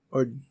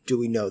 or do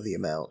we know the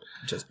amount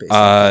just based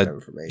on that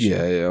information?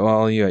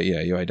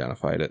 You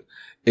identified it.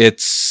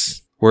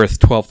 It's worth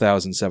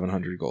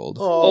 12,700 gold.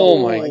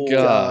 Oh my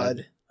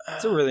god.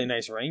 It's a really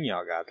nice ring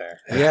y'all got there.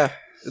 Yeah.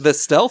 The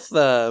stealth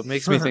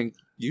makes me think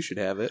you should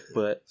have it,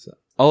 but...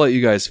 I'll let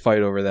you guys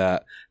fight over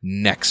that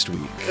next week.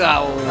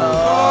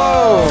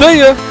 Oh. See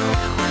ya!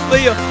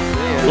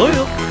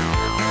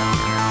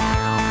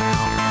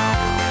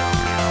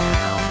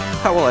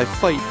 How will I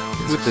fight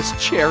with this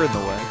chair in the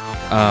way?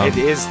 It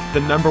is the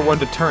number one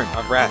deterrent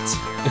of rats.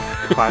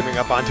 Climbing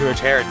up onto a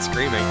chair and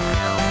screaming.